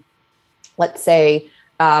doing, let's say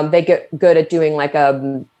they get good at doing like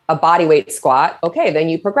a body weight squat. Okay, then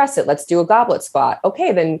you progress it. Let's do a goblet squat.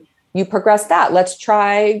 Okay, then you progress that. Let's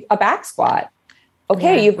try a back squat.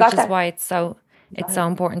 Okay, you've got that. Which is why it's so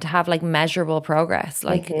important to have like measurable progress,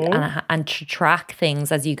 like and to track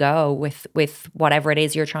things as you go with whatever it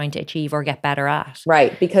is you're trying to achieve or get better at.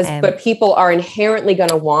 Right, because what people are inherently going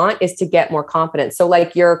to want is to get more confident. So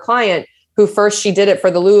like your client who first she did it for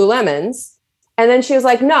the Lululemons, and then she was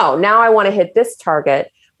like, no, now I want to hit this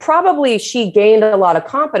target. Probably she gained a lot of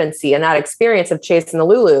competency in that experience of chasing the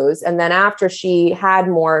Lulus. And then after she had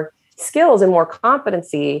more skills and more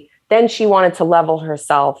competency, then she wanted to level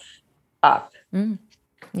herself up.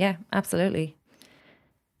 Yeah, absolutely.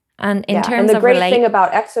 And in terms of the great of thing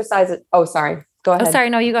about exercise, oh, sorry, go ahead. Oh, sorry,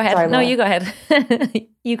 no, you go ahead. Sorry, no, you go ahead.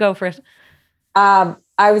 You go for it.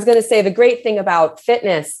 I was going to say the great thing about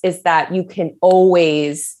fitness is that you can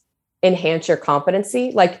always enhance your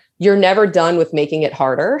competency. Like you're never done with making it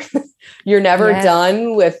harder. You're never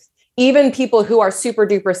done with even people who are super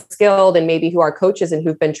duper skilled and maybe who are coaches and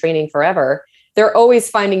who've been training forever. They're always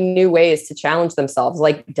finding new ways to challenge themselves,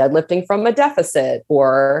 like deadlifting from a deficit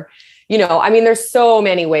or, I mean, there's so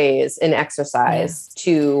many ways in exercise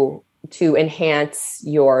to enhance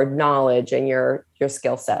your knowledge and your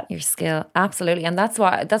skill set. Your skill. Absolutely. And that's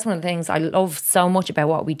one of the things I love so much about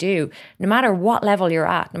what we do. No matter what level you're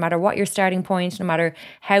at, no matter what your starting point, no matter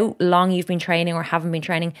how long you've been training or haven't been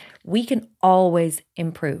training, we can always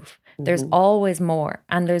improve. There's always more,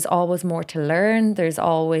 and there's always more to learn. There's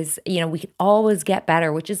always, we can always get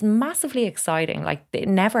better, which is massively exciting. Like it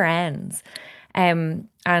never ends. And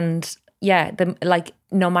yeah,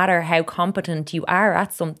 no matter how competent you are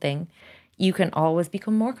at something, you can always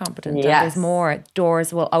become more competent. Yes. And there's more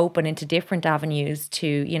doors will open into different avenues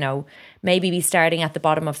to, maybe be starting at the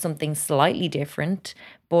bottom of something slightly different,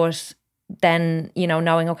 but then,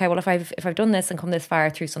 knowing, okay, well, if I've done this and come this far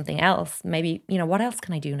through something else, maybe, what else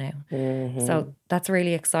can I do now? So that's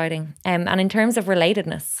really exciting. And in terms of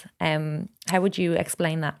relatedness, how would you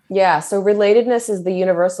explain that? Yeah. So relatedness is the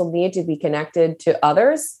universal need to be connected to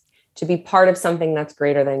others, to be part of something that's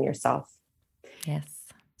greater than yourself. Yes.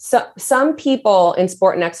 So some people in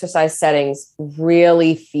sport and exercise settings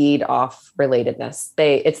really feed off relatedness.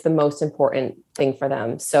 It's the most important thing for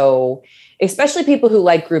them. So especially people who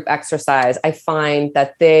like group exercise, I find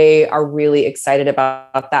that they are really excited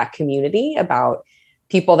about that community, about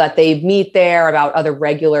people that they meet there, about other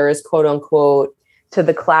regulars, quote unquote, to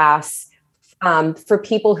the class. For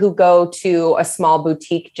people who go to a small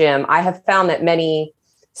boutique gym, I have found that many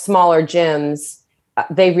smaller gyms,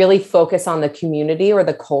 they really focus on the community or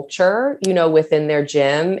the culture, within their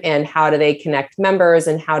gym, and how do they connect members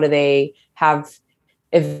and how do they have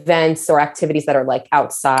events or activities that are like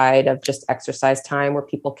outside of just exercise time where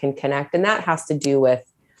people can connect. And that has to do with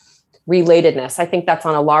relatedness. I think that's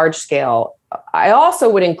on a large scale. I also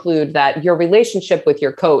would include that your relationship with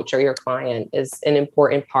your coach or your client is an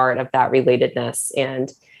important part of that relatedness.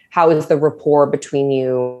 And how is the rapport between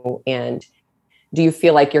you, and do you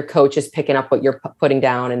feel like your coach is picking up what you're putting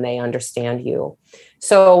down and they understand you?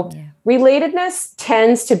 So relatedness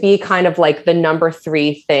tends to be kind of like the number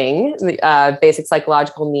 3 thing, basic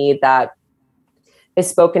psychological need that is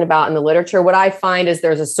spoken about in the literature. What I find is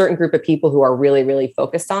there's a certain group of people who are really, really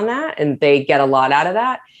focused on that, and they get a lot out of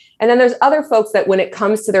that. And then there's other folks that when it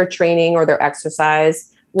comes to their training or their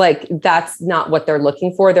exercise, like that's not what they're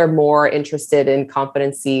looking for. They're more interested in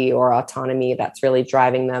competency or autonomy. That's really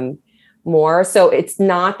driving them more. So it's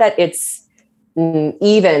not that it's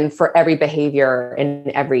even for every behavior and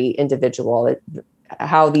every individual.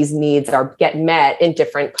 How these needs get met in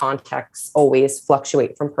different contexts always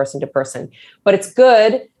fluctuate from person to person. But it's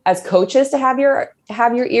good as coaches to have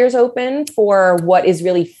your ears open for what is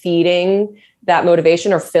really feeding that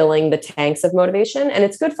motivation or filling the tanks of motivation. And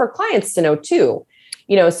it's good for clients to know too.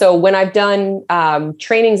 So when I've done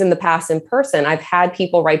trainings in the past in person, I've had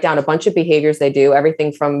people write down a bunch of behaviors they do,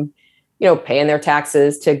 everything from paying their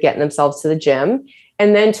taxes to getting themselves to the gym,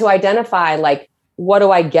 and then to identify like, what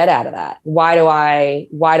do I get out of that? Why do I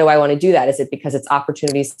want to do that? Is it because it's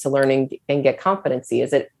opportunities to learn and get competency?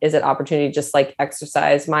 Is it opportunity to just like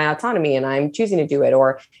exercise my autonomy and I'm choosing to do it?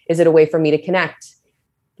 Or is it a way for me to connect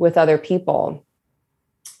with other people?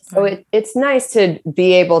 So it's nice to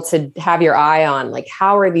be able to have your eye on like,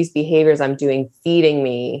 how are these behaviors I'm doing feeding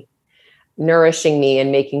me, nourishing me,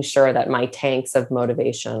 and making sure that my tanks of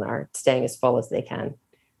motivation are staying as full as they can.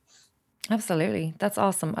 Absolutely. That's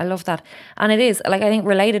awesome. I love that. And it is like, I think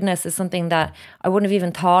relatedness is something that I wouldn't have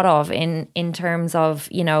even thought of in terms of,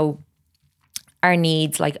 our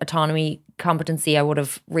needs, like autonomy, competency, I would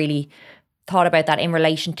have really thought about that in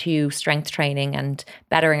relation to strength training and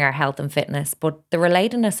bettering our health and fitness. But the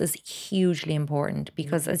relatedness is hugely important,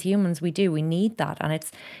 because as humans, we need that. And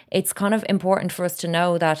it's kind of important for us to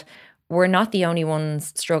know that we're not the only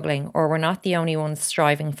ones struggling, or we're not the only ones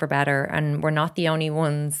striving for better, and we're not the only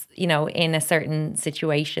ones, in a certain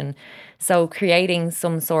situation. So creating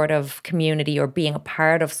some sort of community, or being a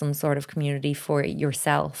part of some sort of community for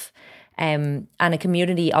yourself, and a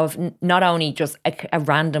community of not only just a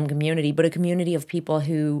random community, but a community of people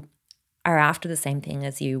who are after the same thing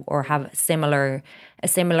as you, or have are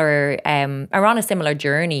on a similar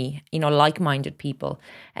journey, like-minded people.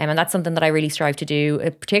 And that's something that I really strive to do,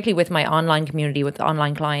 particularly with my online community, with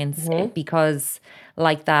online clients, because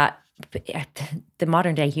like that, the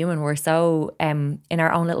modern day human, we're so in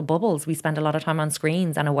our own little bubbles. We spend a lot of time on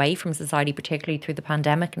screens and away from society, particularly through the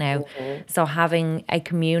pandemic now. So having a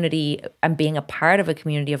community and being a part of a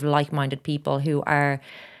community of like-minded people who are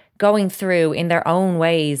going through in their own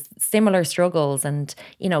ways similar struggles, and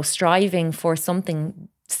striving for something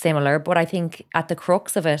similar. But I think at the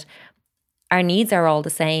crux of it, our needs are all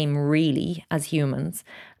the same, really, as humans.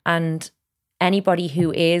 And anybody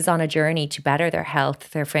who is on a journey to better their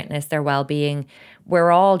health, their fitness, their well-being,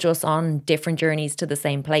 we're all just on different journeys to the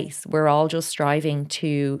same place. We're all just striving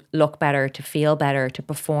to look better, to feel better, to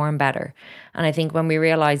perform better. And I think when we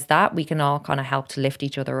realize that, we can all kind of help to lift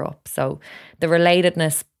each other up. So the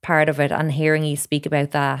relatedness part of it, and hearing you speak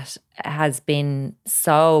about that, has been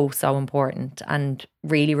so important, and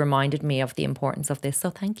really reminded me of the importance of this.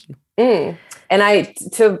 So thank you. And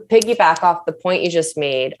to piggyback off the point you just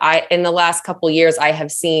made, in the last couple of years, I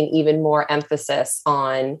have seen even more emphasis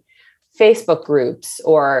on Facebook groups,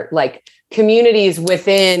 or like communities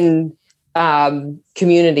within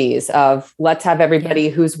communities of, let's have everybody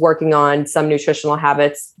who's working on some nutritional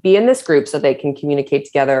habits be in this group so they can communicate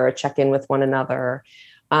together or check in with one another.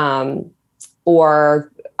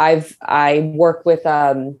 Or I work with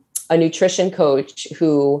a nutrition coach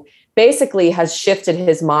who basically has shifted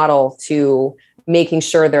his model to making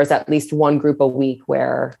sure there's at least one group a week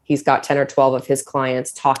where he's got 10 or 12 of his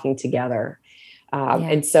clients talking together.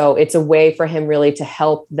 And so it's a way for him really to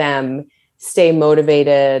help them stay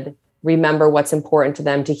motivated, remember what's important to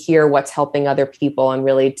them, to hear what's helping other people, and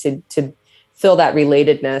really to fill that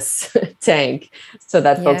relatedness tank so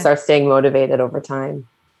that folks are staying motivated over time.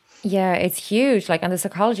 Yeah, it's huge. Like, and the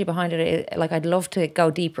psychology behind it, like, I'd love to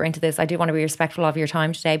go deeper into this. I do want to be respectful of your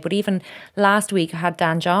time today. But even last week, I had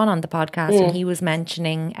Dan John on the podcast, and he was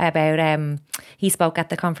mentioning about, he spoke at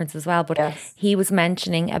the conference as well, but he was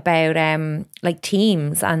mentioning about like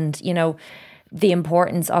teams, and, the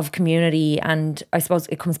importance of community. And I suppose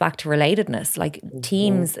it comes back to relatedness. Like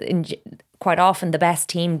teams, quite often the best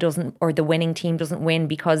team doesn't, or the winning team doesn't win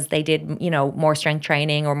because they did, more strength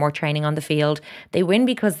training or more training on the field. They win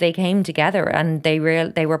because they came together and they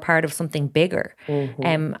were part of something bigger.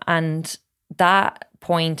 And that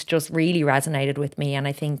point just really resonated with me. And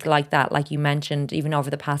I think like that, like you mentioned, even over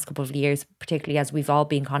the past couple of years, particularly as we've all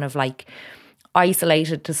been kind of like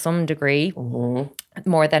isolated to some degree,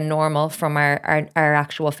 more than normal from our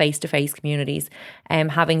actual face-to-face communities,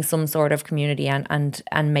 having some sort of community and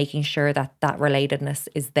making sure that relatedness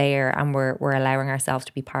is there, and we're allowing ourselves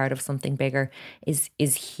to be part of something bigger is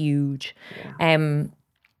huge.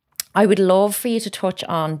 I would love for you to touch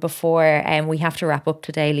on, before we have to wrap up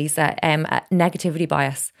today, Lisa, negativity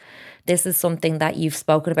bias. This is something that you've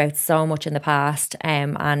spoken about so much in the past,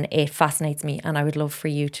 and it fascinates me. And I would love for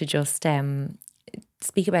you to just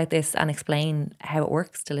speak about this and explain how it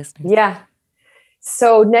works to listeners. Yeah.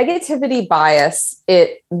 So negativity bias,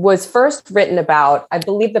 it was first written about, I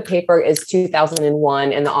believe the paper is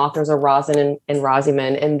 2001, and the authors are Rosen and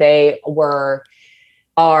Rosiman, and they are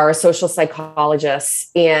social psychologists.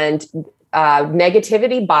 And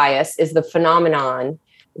negativity bias is the phenomenon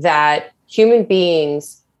that human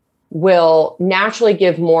beings will naturally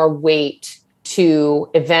give more weight to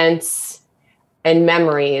events and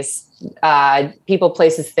memories, people,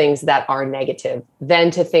 places, things that are negative than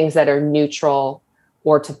to things that are neutral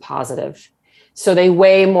or to positive. So they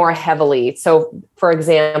weigh more heavily. So for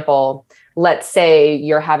example, let's say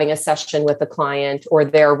you're having a session with a client, or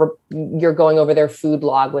you're going over their food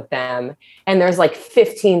log with them, and there's like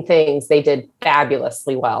 15 things they did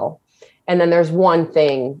fabulously well. And then there's one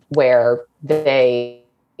thing where they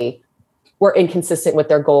were inconsistent with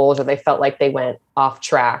their goals, or they felt like they went off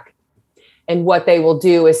track. And what they will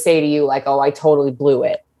do is say to you like, oh, I totally blew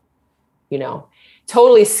it,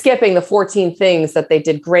 totally skipping the 14 things that they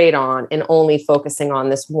did great on and only focusing on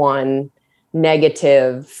this one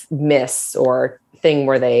negative miss or thing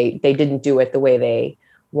where they didn't do it the way they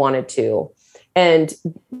wanted to. And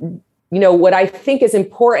what I think is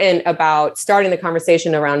important about starting the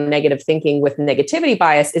conversation around negative thinking with negativity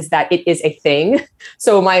bias is that it is a thing.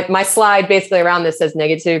 So my slide basically around this says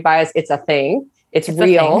negativity bias. It's a thing. It's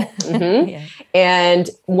real. Mm-hmm. Yeah. And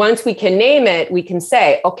once we can name it, we can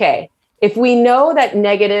say, okay, if we know that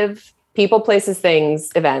negative people, places, things,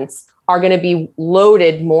 events are going to be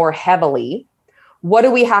loaded more heavily, what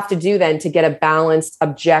do we have to do then to get a balanced,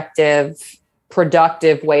 objective,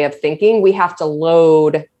 productive way of thinking? We have to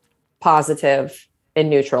load positive and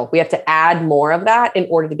neutral. We have to add more of that in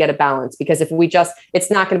order to get a balance, because if we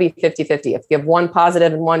it's not going to be 50-50. If you have one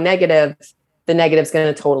positive and one negative, the negative is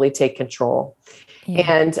going to totally take control.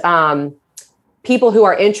 Yeah. And people who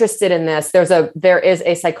are interested in this, there is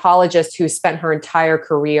a psychologist who spent her entire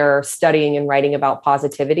career studying and writing about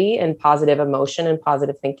positivity and positive emotion and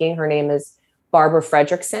positive thinking. Her name is Barbara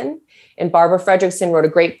Fredrickson. And Barbara Fredrickson wrote a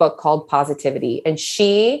great book called Positivity. And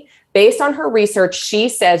based on her research, she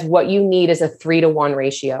says what you need is a 3-to-1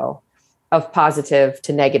 ratio of positive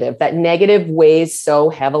to negative. That negative weighs so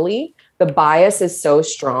heavily, the bias is so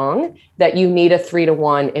strong that you need a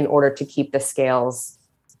 3-to-1 in order to keep the scales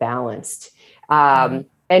balanced. And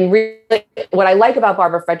really, what I like about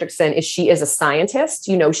Barbara Fredrickson is she is a scientist.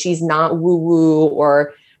 She's not woo-woo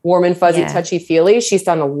or warm and fuzzy, touchy-feely. She's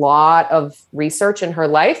done a lot of research in her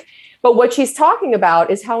life. But what she's talking about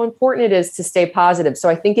is how important it is to stay positive. So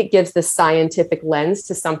I think it gives the scientific lens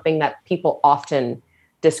to something that people often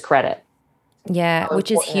discredit. Yeah, which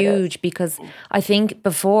is huge, because I think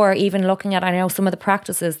before even looking at, I know some of the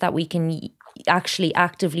practices that we can actually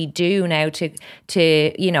actively do now to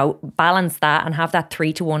balance that and have that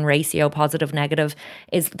 3-to-1 ratio, positive, negative,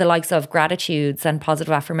 is the likes of gratitudes and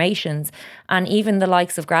positive affirmations. And even the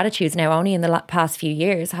likes of gratitudes now only in the past few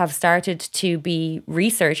years have started to be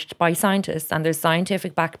researched by scientists, and there's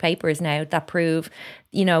scientific backed papers now that prove,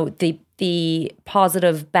 the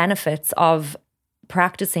positive benefits of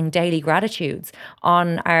practicing daily gratitudes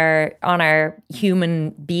on our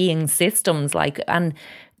human being systems, and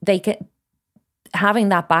they can. Having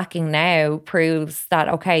that backing now proves that,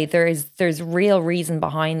 okay, there's real reason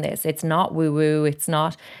behind this. It's not woo woo. It's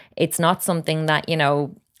not something that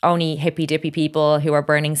only hippy dippy people who are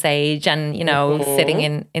burning sage and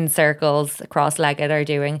sitting in circles cross-legged are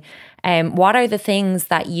doing. What are the things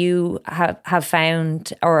that you have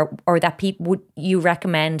found or that people would you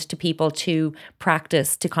recommend to people to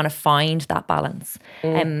practice to kind of find that balance?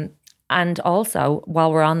 And also,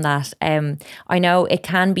 while we're on that, I know it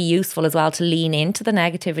can be useful as well to lean into the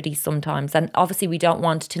negativity sometimes. And obviously, we don't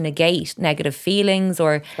want to negate negative feelings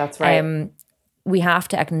or that's right. We have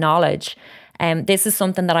to acknowledge. This is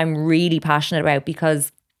something that I'm really passionate about,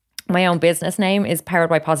 because my own business name is Powered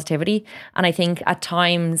by Positivity. And I think at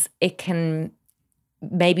times it can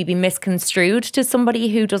maybe be misconstrued to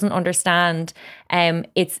somebody who doesn't understand.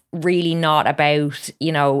 It's really not about,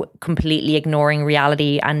 completely ignoring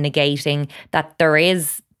reality and negating that there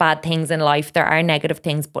is bad things in life. There are negative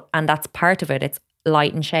things, and that's part of it. It's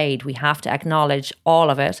light and shade. We have to acknowledge all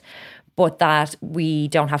of it, but that we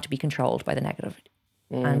don't have to be controlled by the negative.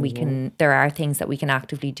 Mm-hmm. And there are things that we can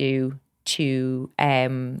actively do to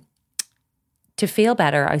feel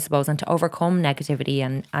better, I suppose, and to overcome negativity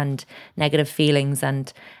and negative feelings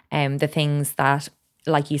and the things that,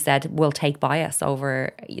 like you said, will take bias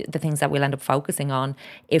over the things that we'll end up focusing on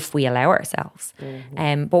if we allow ourselves.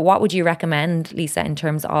 Mm-hmm. But what would you recommend, Lisa, in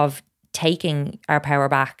terms of taking our power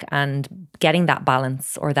back and getting that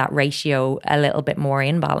balance or that ratio a little bit more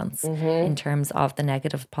in balance in terms of the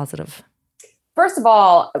negative, positive? First of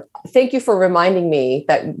all, thank you for reminding me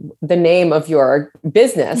that the name of your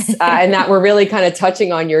business and that we're really kind of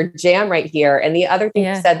touching on your jam right here. And the other thing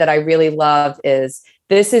you said that I really love is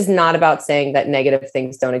this is not about saying that negative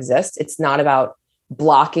things don't exist. It's not about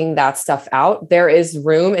blocking that stuff out. There is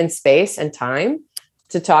room and space and time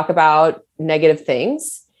to talk about negative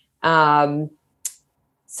things. So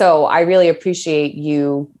I really appreciate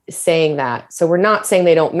you saying that. So we're not saying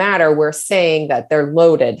they don't matter. We're saying that they're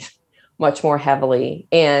loaded much more heavily,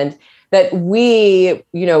 and that we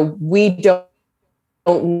don't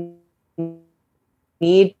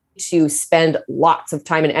need to spend lots of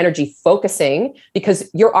time and energy focusing because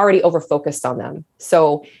you're already over focused on them.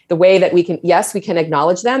 So the way that we can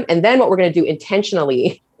acknowledge them. And then what we're going to do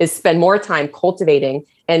intentionally is spend more time cultivating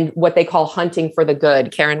and what they call hunting for the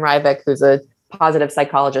good. Karen Ryvick, who's a positive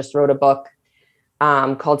psychologist, wrote a book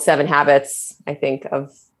called 7 Habits, I think,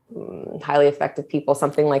 of highly effective people,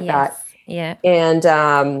 something like that. Yeah.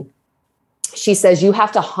 And she says you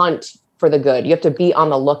have to hunt for the good. You have to be on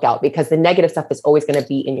the lookout because the negative stuff is always going to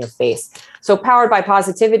be in your face. So powered by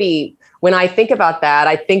positivity, when I think about that,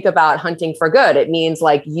 I think about hunting for good. It means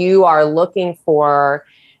like you are looking for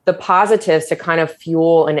the positives to kind of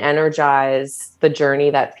fuel and energize the journey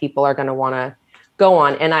that people are going to want to go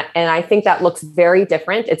on. And I think that looks very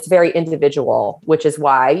different. It's very individual, which is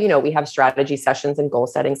why, we have strategy sessions and goal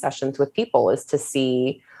setting sessions with people, is to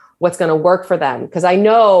see what's going to work for them. Because I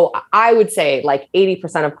know, I would say like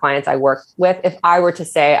 80% of clients I work with, if I were to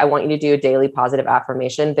say, I want you to do a daily positive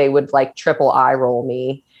affirmation, they would like triple eye roll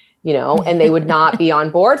me, and they would not be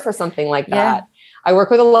on board for something like that. I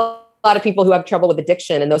work with a lot of people who have trouble with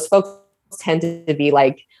addiction, and those folks tend to be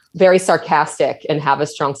like very sarcastic and have a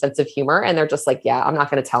strong sense of humor. And they're just like, yeah, I'm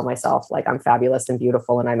not going to tell myself like I'm fabulous and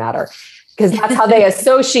beautiful and I matter, because that's how they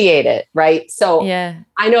associate it. Right. So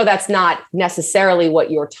I know that's not necessarily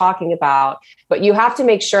what you're talking about, but you have to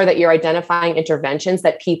make sure that you're identifying interventions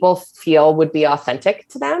that people feel would be authentic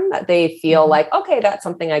to them, that they feel like, okay, that's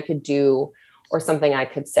something I could do or something I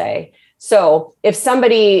could say. So if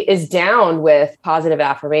somebody is down with positive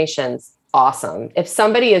affirmations, awesome. If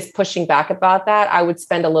somebody is pushing back about that, I would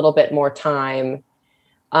spend a little bit more time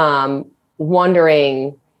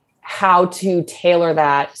wondering how to tailor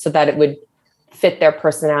that so that it would fit their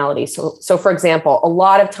personality. So for example, a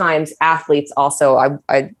lot of times athletes also,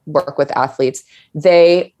 I work with athletes,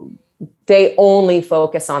 they only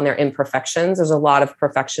focus on their imperfections. There's a lot of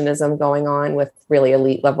perfectionism going on with really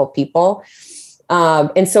elite level people.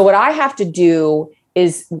 And so what I have to do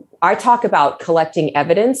is I talk about collecting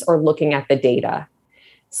evidence or looking at the data.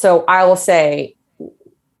 So I will say,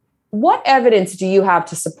 what evidence do you have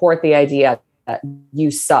to support the idea that you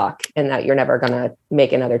suck and that you're never going to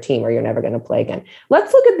make another team or you're never going to play again?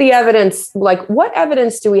 Let's look at the evidence. Like, what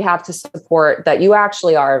evidence do we have to support that you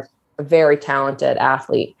actually are a very talented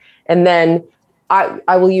athlete? And then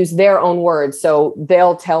I will use their own words. So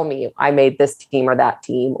they'll tell me I made this team or that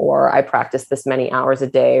team, or I practiced this many hours a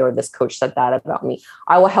day, or this coach said that about me.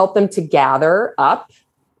 I will help them to gather up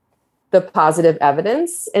the positive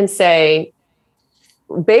evidence and say,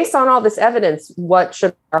 based on all this evidence, what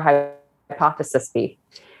should our hypothesis be?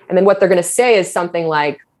 And then what they're going to say is something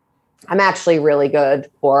like, I'm actually really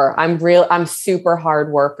good, or I'm super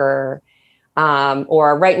hard worker.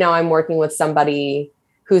 Or right now I'm working with somebody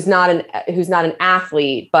who's not an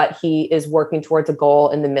athlete, but he is working towards a goal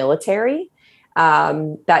in the military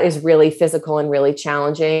that is really physical and really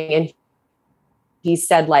challenging. And he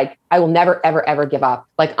said, like, I will never, ever, ever give up.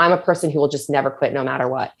 Like, I'm a person who will just never quit no matter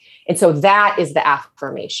what. And so that is the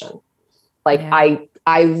affirmation. Like,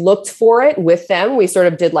 I looked for it with them. We sort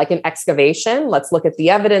of did like an excavation. Let's look at the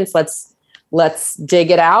evidence. Let's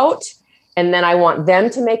dig it out. And then I want them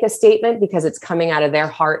to make a statement because it's coming out of their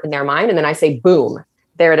heart and their mind. And then I say, boom.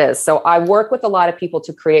 There it is. So I work with a lot of people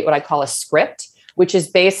to create what I call a script, which is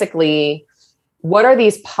basically, what are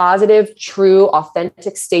these positive, true,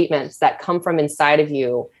 authentic statements that come from inside of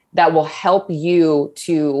you that will help you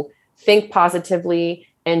to think positively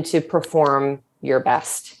and to perform your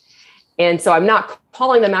best? And so I'm not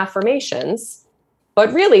calling them affirmations,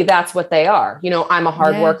 but really that's what they are. I'm a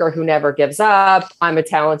hard worker who never gives up. I'm a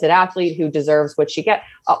talented athlete who deserves what she gets.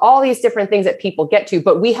 All these different things that people get to,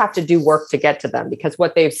 but we have to do work to get to them, because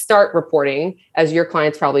what they start reporting, as your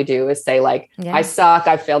clients probably do, is say like, I suck.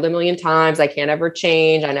 I've failed a million times. I can't ever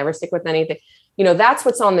change. I never stick with anything. That's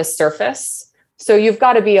what's on the surface. So you've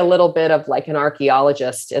got to be a little bit of like an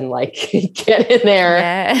archaeologist and like get in there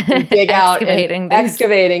and dig out and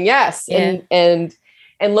excavating. Yes. Yeah.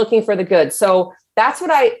 And looking for the good. So that's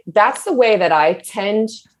the way that I tend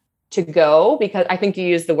to go, because I think you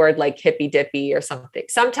use the word like hippy dippy or something.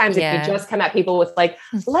 Sometimes if you just come at people with like,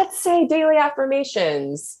 let's say daily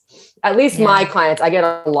affirmations, at least my clients, I get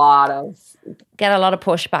a lot of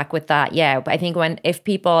pushback with that. Yeah. But I think if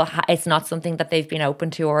people, it's not something that they've been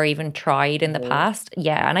open to or even tried in the past.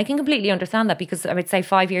 Yeah. And I can completely understand that, because I would say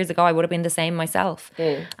 5 years ago, I would have been the same myself.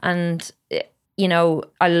 And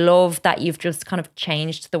I love that you've just kind of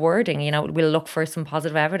changed the wording. We'll look for some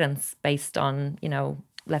positive evidence based on,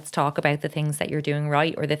 let's talk about the things that you're doing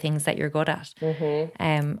right or the things that you're good at.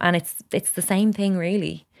 And it's the same thing,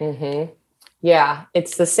 really. Yeah,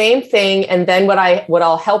 it's the same thing. And then what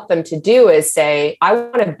I'll help them to do is say, I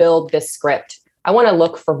want to build this script. I want to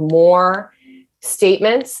look for more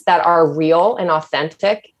statements that are real and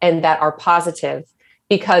authentic and that are positive.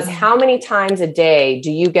 Because how many times a day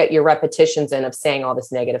do you get your repetitions in of saying all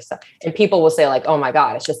this negative stuff? And people will say like, oh my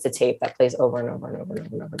God, it's just a tape that plays over and over and over and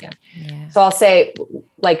over and over again. Yeah. So I'll say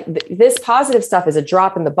like, this positive stuff is a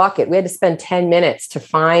drop in the bucket. We had to spend 10 minutes to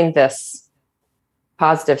find this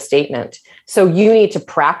positive statement. So you need to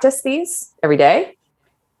practice these every day.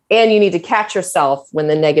 And you need to catch yourself when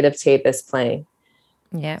the negative tape is playing.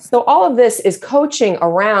 Yeah. So all of this is coaching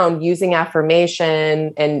around using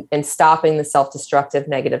affirmation and stopping the self-destructive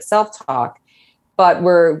negative self-talk. But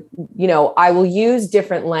I will use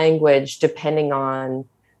different language depending on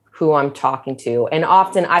who I'm talking to. And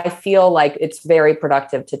often I feel like it's very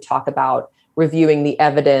productive to talk about reviewing the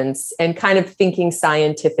evidence and kind of thinking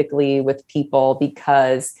scientifically with people,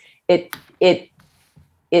 because it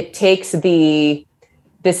takes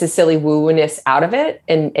this is silly woo-woo-ness out of it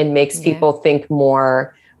and makes people think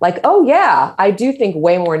more like, oh yeah, I do think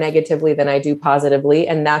way more negatively than I do positively.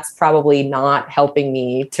 And that's probably not helping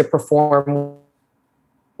me to perform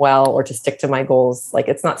well or to stick to my goals. Like,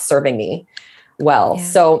 it's not serving me well. Yeah.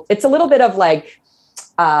 So it's a little bit of like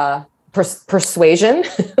persuasion,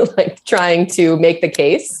 like trying to make the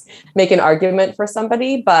case, make an argument for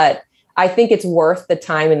somebody. But I think it's worth the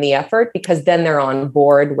time and the effort, because then they're on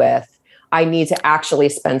board with, I need to actually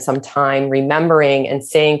spend some time remembering and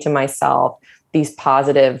saying to myself these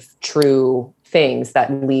positive, true things that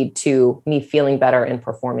lead to me feeling better and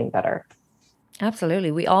performing better.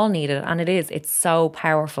 Absolutely. We all need it. And it's so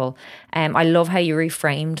powerful. I love how you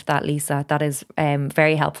reframed that, Lisa. That is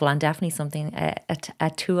very helpful, and definitely something, a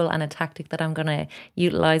tool and a tactic that I'm going to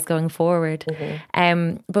utilize going forward.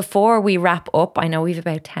 Before we wrap up, I know we've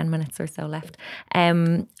about 10 minutes or so left.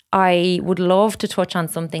 I would love to touch on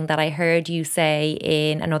something that I heard you say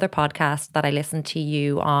in another podcast that I listened to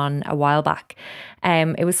you on a while back.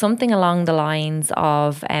 It was something along the lines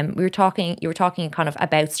of you were talking kind of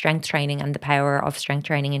about strength training and the power of strength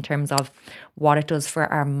training in terms of what it does for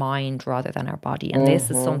our mind rather than our body. And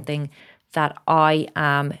this is something that I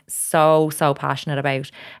am so passionate about.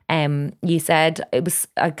 You said,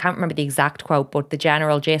 I can't remember the exact quote, but the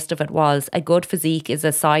general gist of it was, a good physique is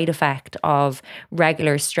a side effect of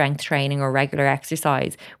regular strength training or regular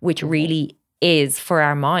exercise, which really is for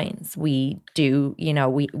our minds. We do,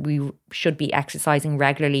 we should be exercising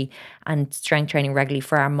regularly and strength training regularly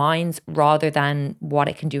for our minds rather than what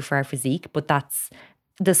it can do for our physique. But that's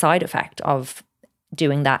the side effect of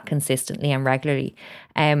doing that consistently and regularly.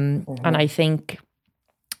 And I think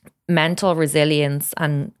mental resilience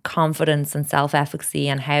and confidence and self-efficacy,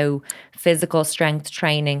 and how physical strength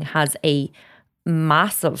training has a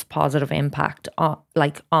massive positive impact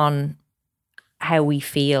on how we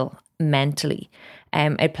feel mentally.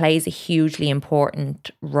 It plays a hugely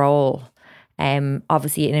important role,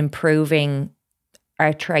 obviously, in improving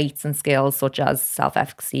our traits and skills such as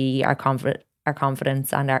self-efficacy, our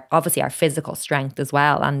confidence, and our physical strength as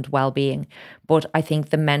well, and well-being. But I think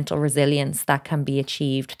the mental resilience that can be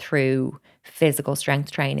achieved through physical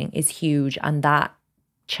strength training is huge, and that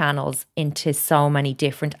channels into so many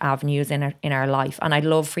different avenues in our life. And I'd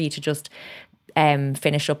love for you to just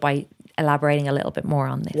finish up by elaborating a little bit more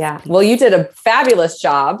on this. Yeah. Please. Well, you did a fabulous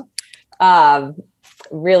job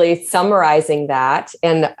really summarizing that.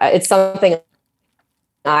 And it's something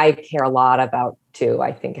I care a lot about too.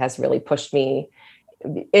 I think has really pushed me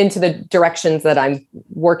into the directions that I'm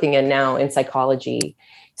working in now in psychology.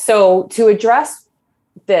 So to address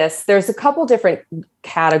this, there's a couple different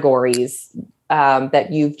categories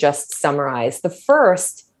that you've just summarized. The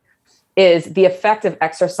first is the effect of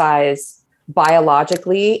exercise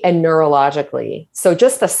biologically and neurologically. So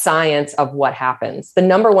just the science of what happens. The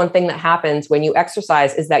number one thing that happens when you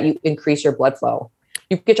exercise is that you increase your blood flow.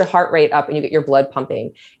 You get your heart rate up and you get your blood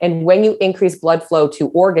pumping. And when you increase blood flow to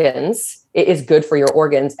organs, it is good for your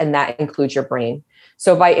organs, and that includes your brain.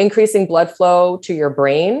 So by increasing blood flow to your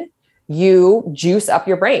brain, you juice up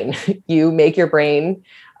your brain. You make your brain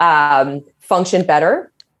function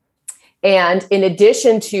better. And in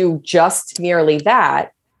addition to just merely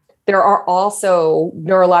that, there are also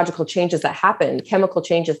neurological changes that happen, chemical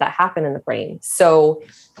changes that happen in the brain. So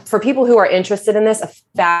for people who are interested in this, a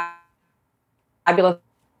fabulous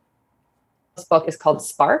book is called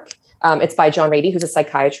Spark. It's by John Ratey, who's a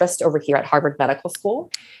psychiatrist over here at Harvard Medical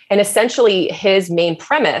School. And essentially his main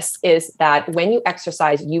premise is that when you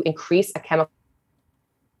exercise, you increase a chemical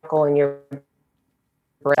in your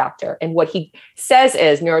factor. And what he says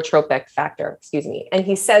is neurotropic factor, And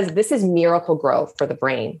he says this is miracle growth for the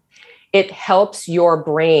brain. It helps your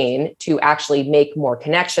brain to actually make more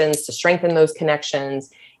connections, to strengthen those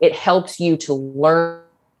connections. It helps you to learn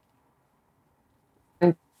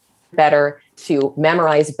better, to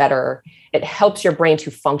memorize better. It helps your brain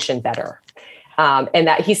to function better. And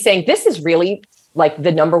that he's saying this is really like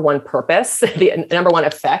the number one purpose, the number one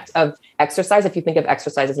effect of exercise. If you think of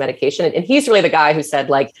exercise as medication, and he's really the guy who said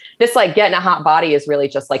like this, like getting a hot body is really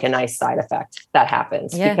just like a nice side effect that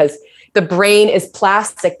happens because the brain is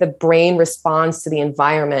plastic. The brain responds to the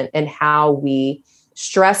environment, and how we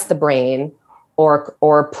stress the brain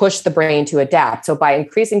or push the brain to adapt. So by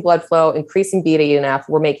increasing blood flow, increasing BDNF,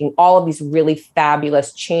 we're making all of these really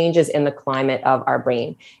fabulous changes in the climate of our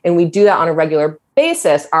brain. And we do that on a regular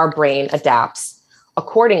basis, our brain adapts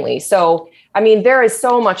accordingly. So, I mean, there is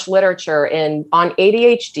so much literature on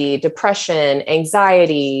ADHD, depression,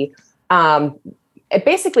 anxiety,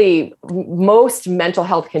 basically most mental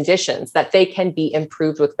health conditions, that they can be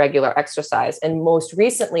improved with regular exercise. And most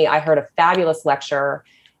recently, I heard a fabulous lecture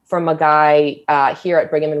from a guy here at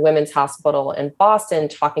Brigham and Women's Hospital in Boston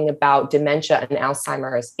talking about dementia and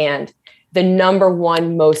Alzheimer's. And the number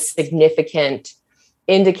one most significant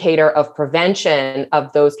indicator of prevention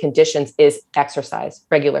of those conditions is exercise,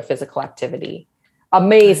 regular physical activity.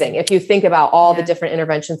 Amazing. If you think about all the different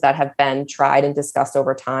interventions that have been tried and discussed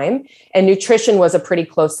over time, and nutrition was a pretty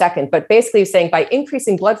close second, but basically saying by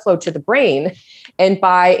increasing blood flow to the brain and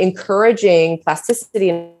by encouraging plasticity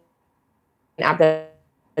and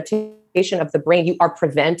adaptation of the brain, you are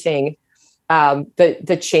preventing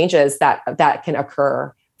the changes that can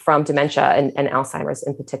occur from dementia and Alzheimer's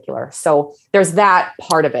in particular. So there's that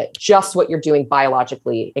part of it, just what you're doing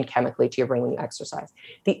biologically and chemically to your brain when you exercise.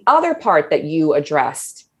 The other part that you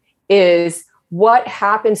addressed is what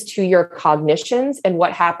happens to your cognitions and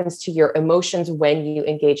what happens to your emotions when you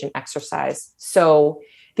engage in exercise. So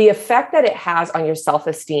the effect that it has on your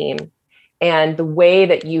self-esteem and the way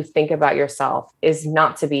that you think about yourself is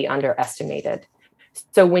not to be underestimated.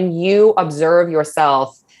 So when you observe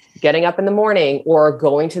yourself getting up in the morning or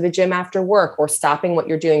going to the gym after work or stopping what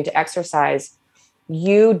you're doing to exercise,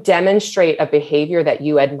 you demonstrate a behavior that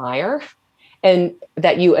you admire and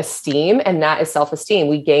that you esteem, and that is self-esteem.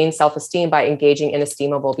 We gain self-esteem by engaging in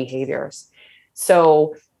esteemable behaviors.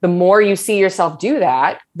 So the more you see yourself do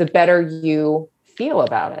that, the better you feel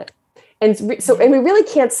about it. And we really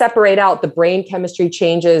can't separate out the brain chemistry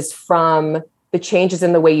changes from the changes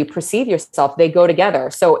in the way you perceive yourself. They go together.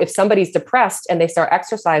 So if somebody's depressed and they start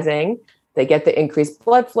exercising, they get the increased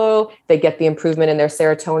blood flow, they get the improvement in their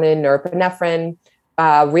serotonin, norepinephrine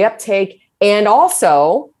reuptake, and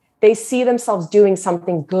also they see themselves doing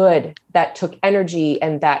something good that took energy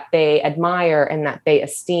and that they admire and that they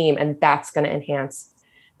esteem, and that's going to enhance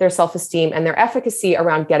their self-esteem and their efficacy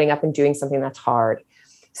around getting up and doing something that's hard.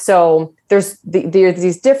 So there's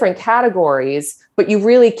these different categories, but you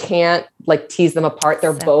really can't like tease them apart.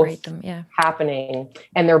 They're both happening,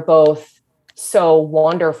 and they're both so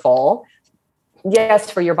wonderful. Yes,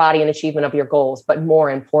 for your body and achievement of your goals, but more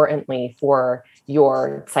importantly for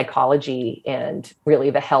your psychology and really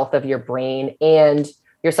the health of your brain and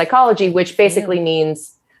your psychology, which basically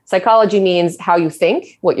means psychology means how you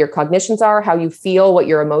think, what your cognitions are, how you feel, what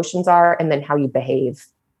your emotions are, and then how you behave,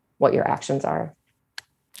 what your actions are.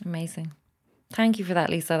 Amazing. Thank you for that,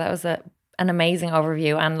 Lisa. That was an amazing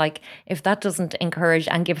overview. And like, if that doesn't encourage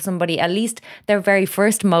and give somebody at least their very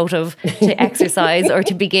first motive to exercise or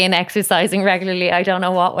to begin exercising regularly, I don't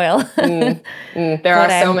know what will. There are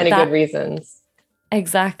so many good reasons.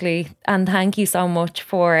 Exactly. And thank you so much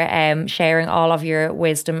for sharing all of your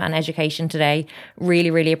wisdom and education today. Really,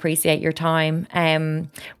 really appreciate your time.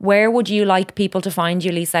 Where would you like people to find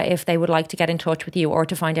you, Lisa, if they would like to get in touch with you or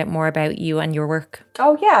to find out more about you and your work?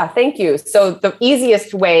 Oh, yeah. Thank you. So the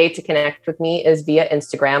easiest way to connect with me is via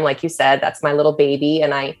Instagram. Like you said, that's my little baby.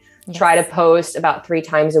 And I try to post about 3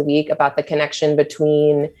 times a week about the connection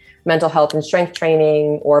between mental health and strength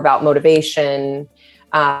training, or about motivation,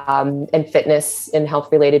 and fitness and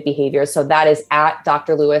health related behaviors. So that is at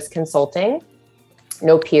Dr. Lewis Consulting,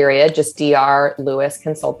 no period, just Dr. Lewis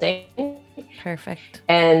Consulting. Perfect.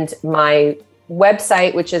 And my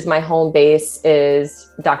website, which is my home base, is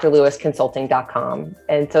drlewisconsulting.com.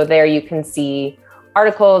 And so there you can see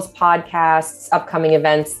articles, podcasts, upcoming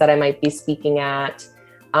events that I might be speaking at.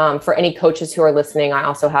 For any coaches who are listening, I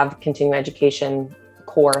also have a continuing education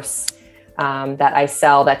course that I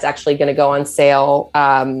sell that's actually going to go on sale.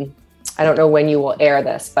 I don't know when you will air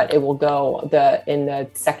this, but it will go in the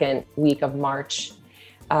second week of March.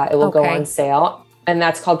 It will go on sale, and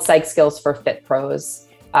that's called Psych Skills for Fit Pros.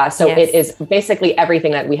 It is basically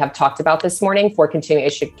everything that we have talked about this morning for continuing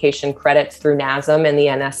education credits through NASM and the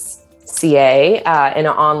NSCA in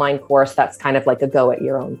an online course that's kind of like a go at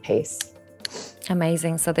your own pace.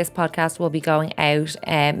 Amazing. So this podcast will be going out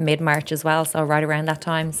mid-March as well, so right around that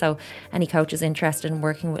time. So any coaches interested in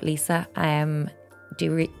working with Lisa,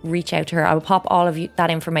 do reach out to her. I will pop all of that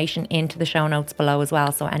information into the show notes below as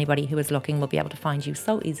well, so anybody who is looking will be able to find you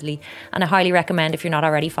so easily. And I highly recommend, if you're not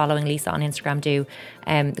already following Lisa on Instagram, do.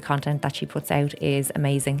 The content that she puts out is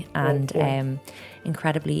amazing and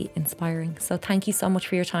incredibly inspiring. So thank you so much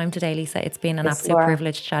for your time today, Lisa. It's been an absolute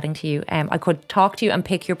privilege chatting to you. I could talk to you and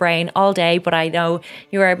pick your brain all day, but I know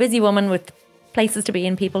you are a busy woman with places to be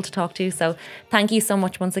and people to talk to. So thank you so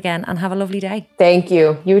much once again and have a lovely day. Thank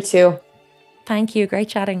you. You too. Thank you. Great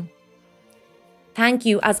chatting. Thank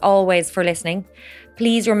you as always for listening.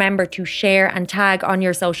 Please remember to share and tag on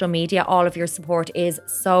your social media. All of your support is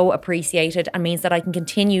so appreciated and means that I can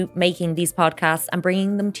continue making these podcasts and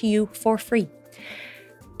bringing them to you for free.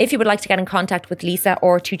 If you would like to get in contact with Lisa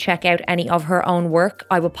or to check out any of her own work,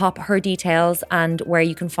 I will pop her details and where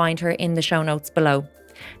you can find her in the show notes below.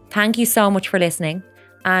 Thank you so much for listening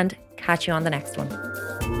and catch you on the next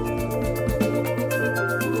one.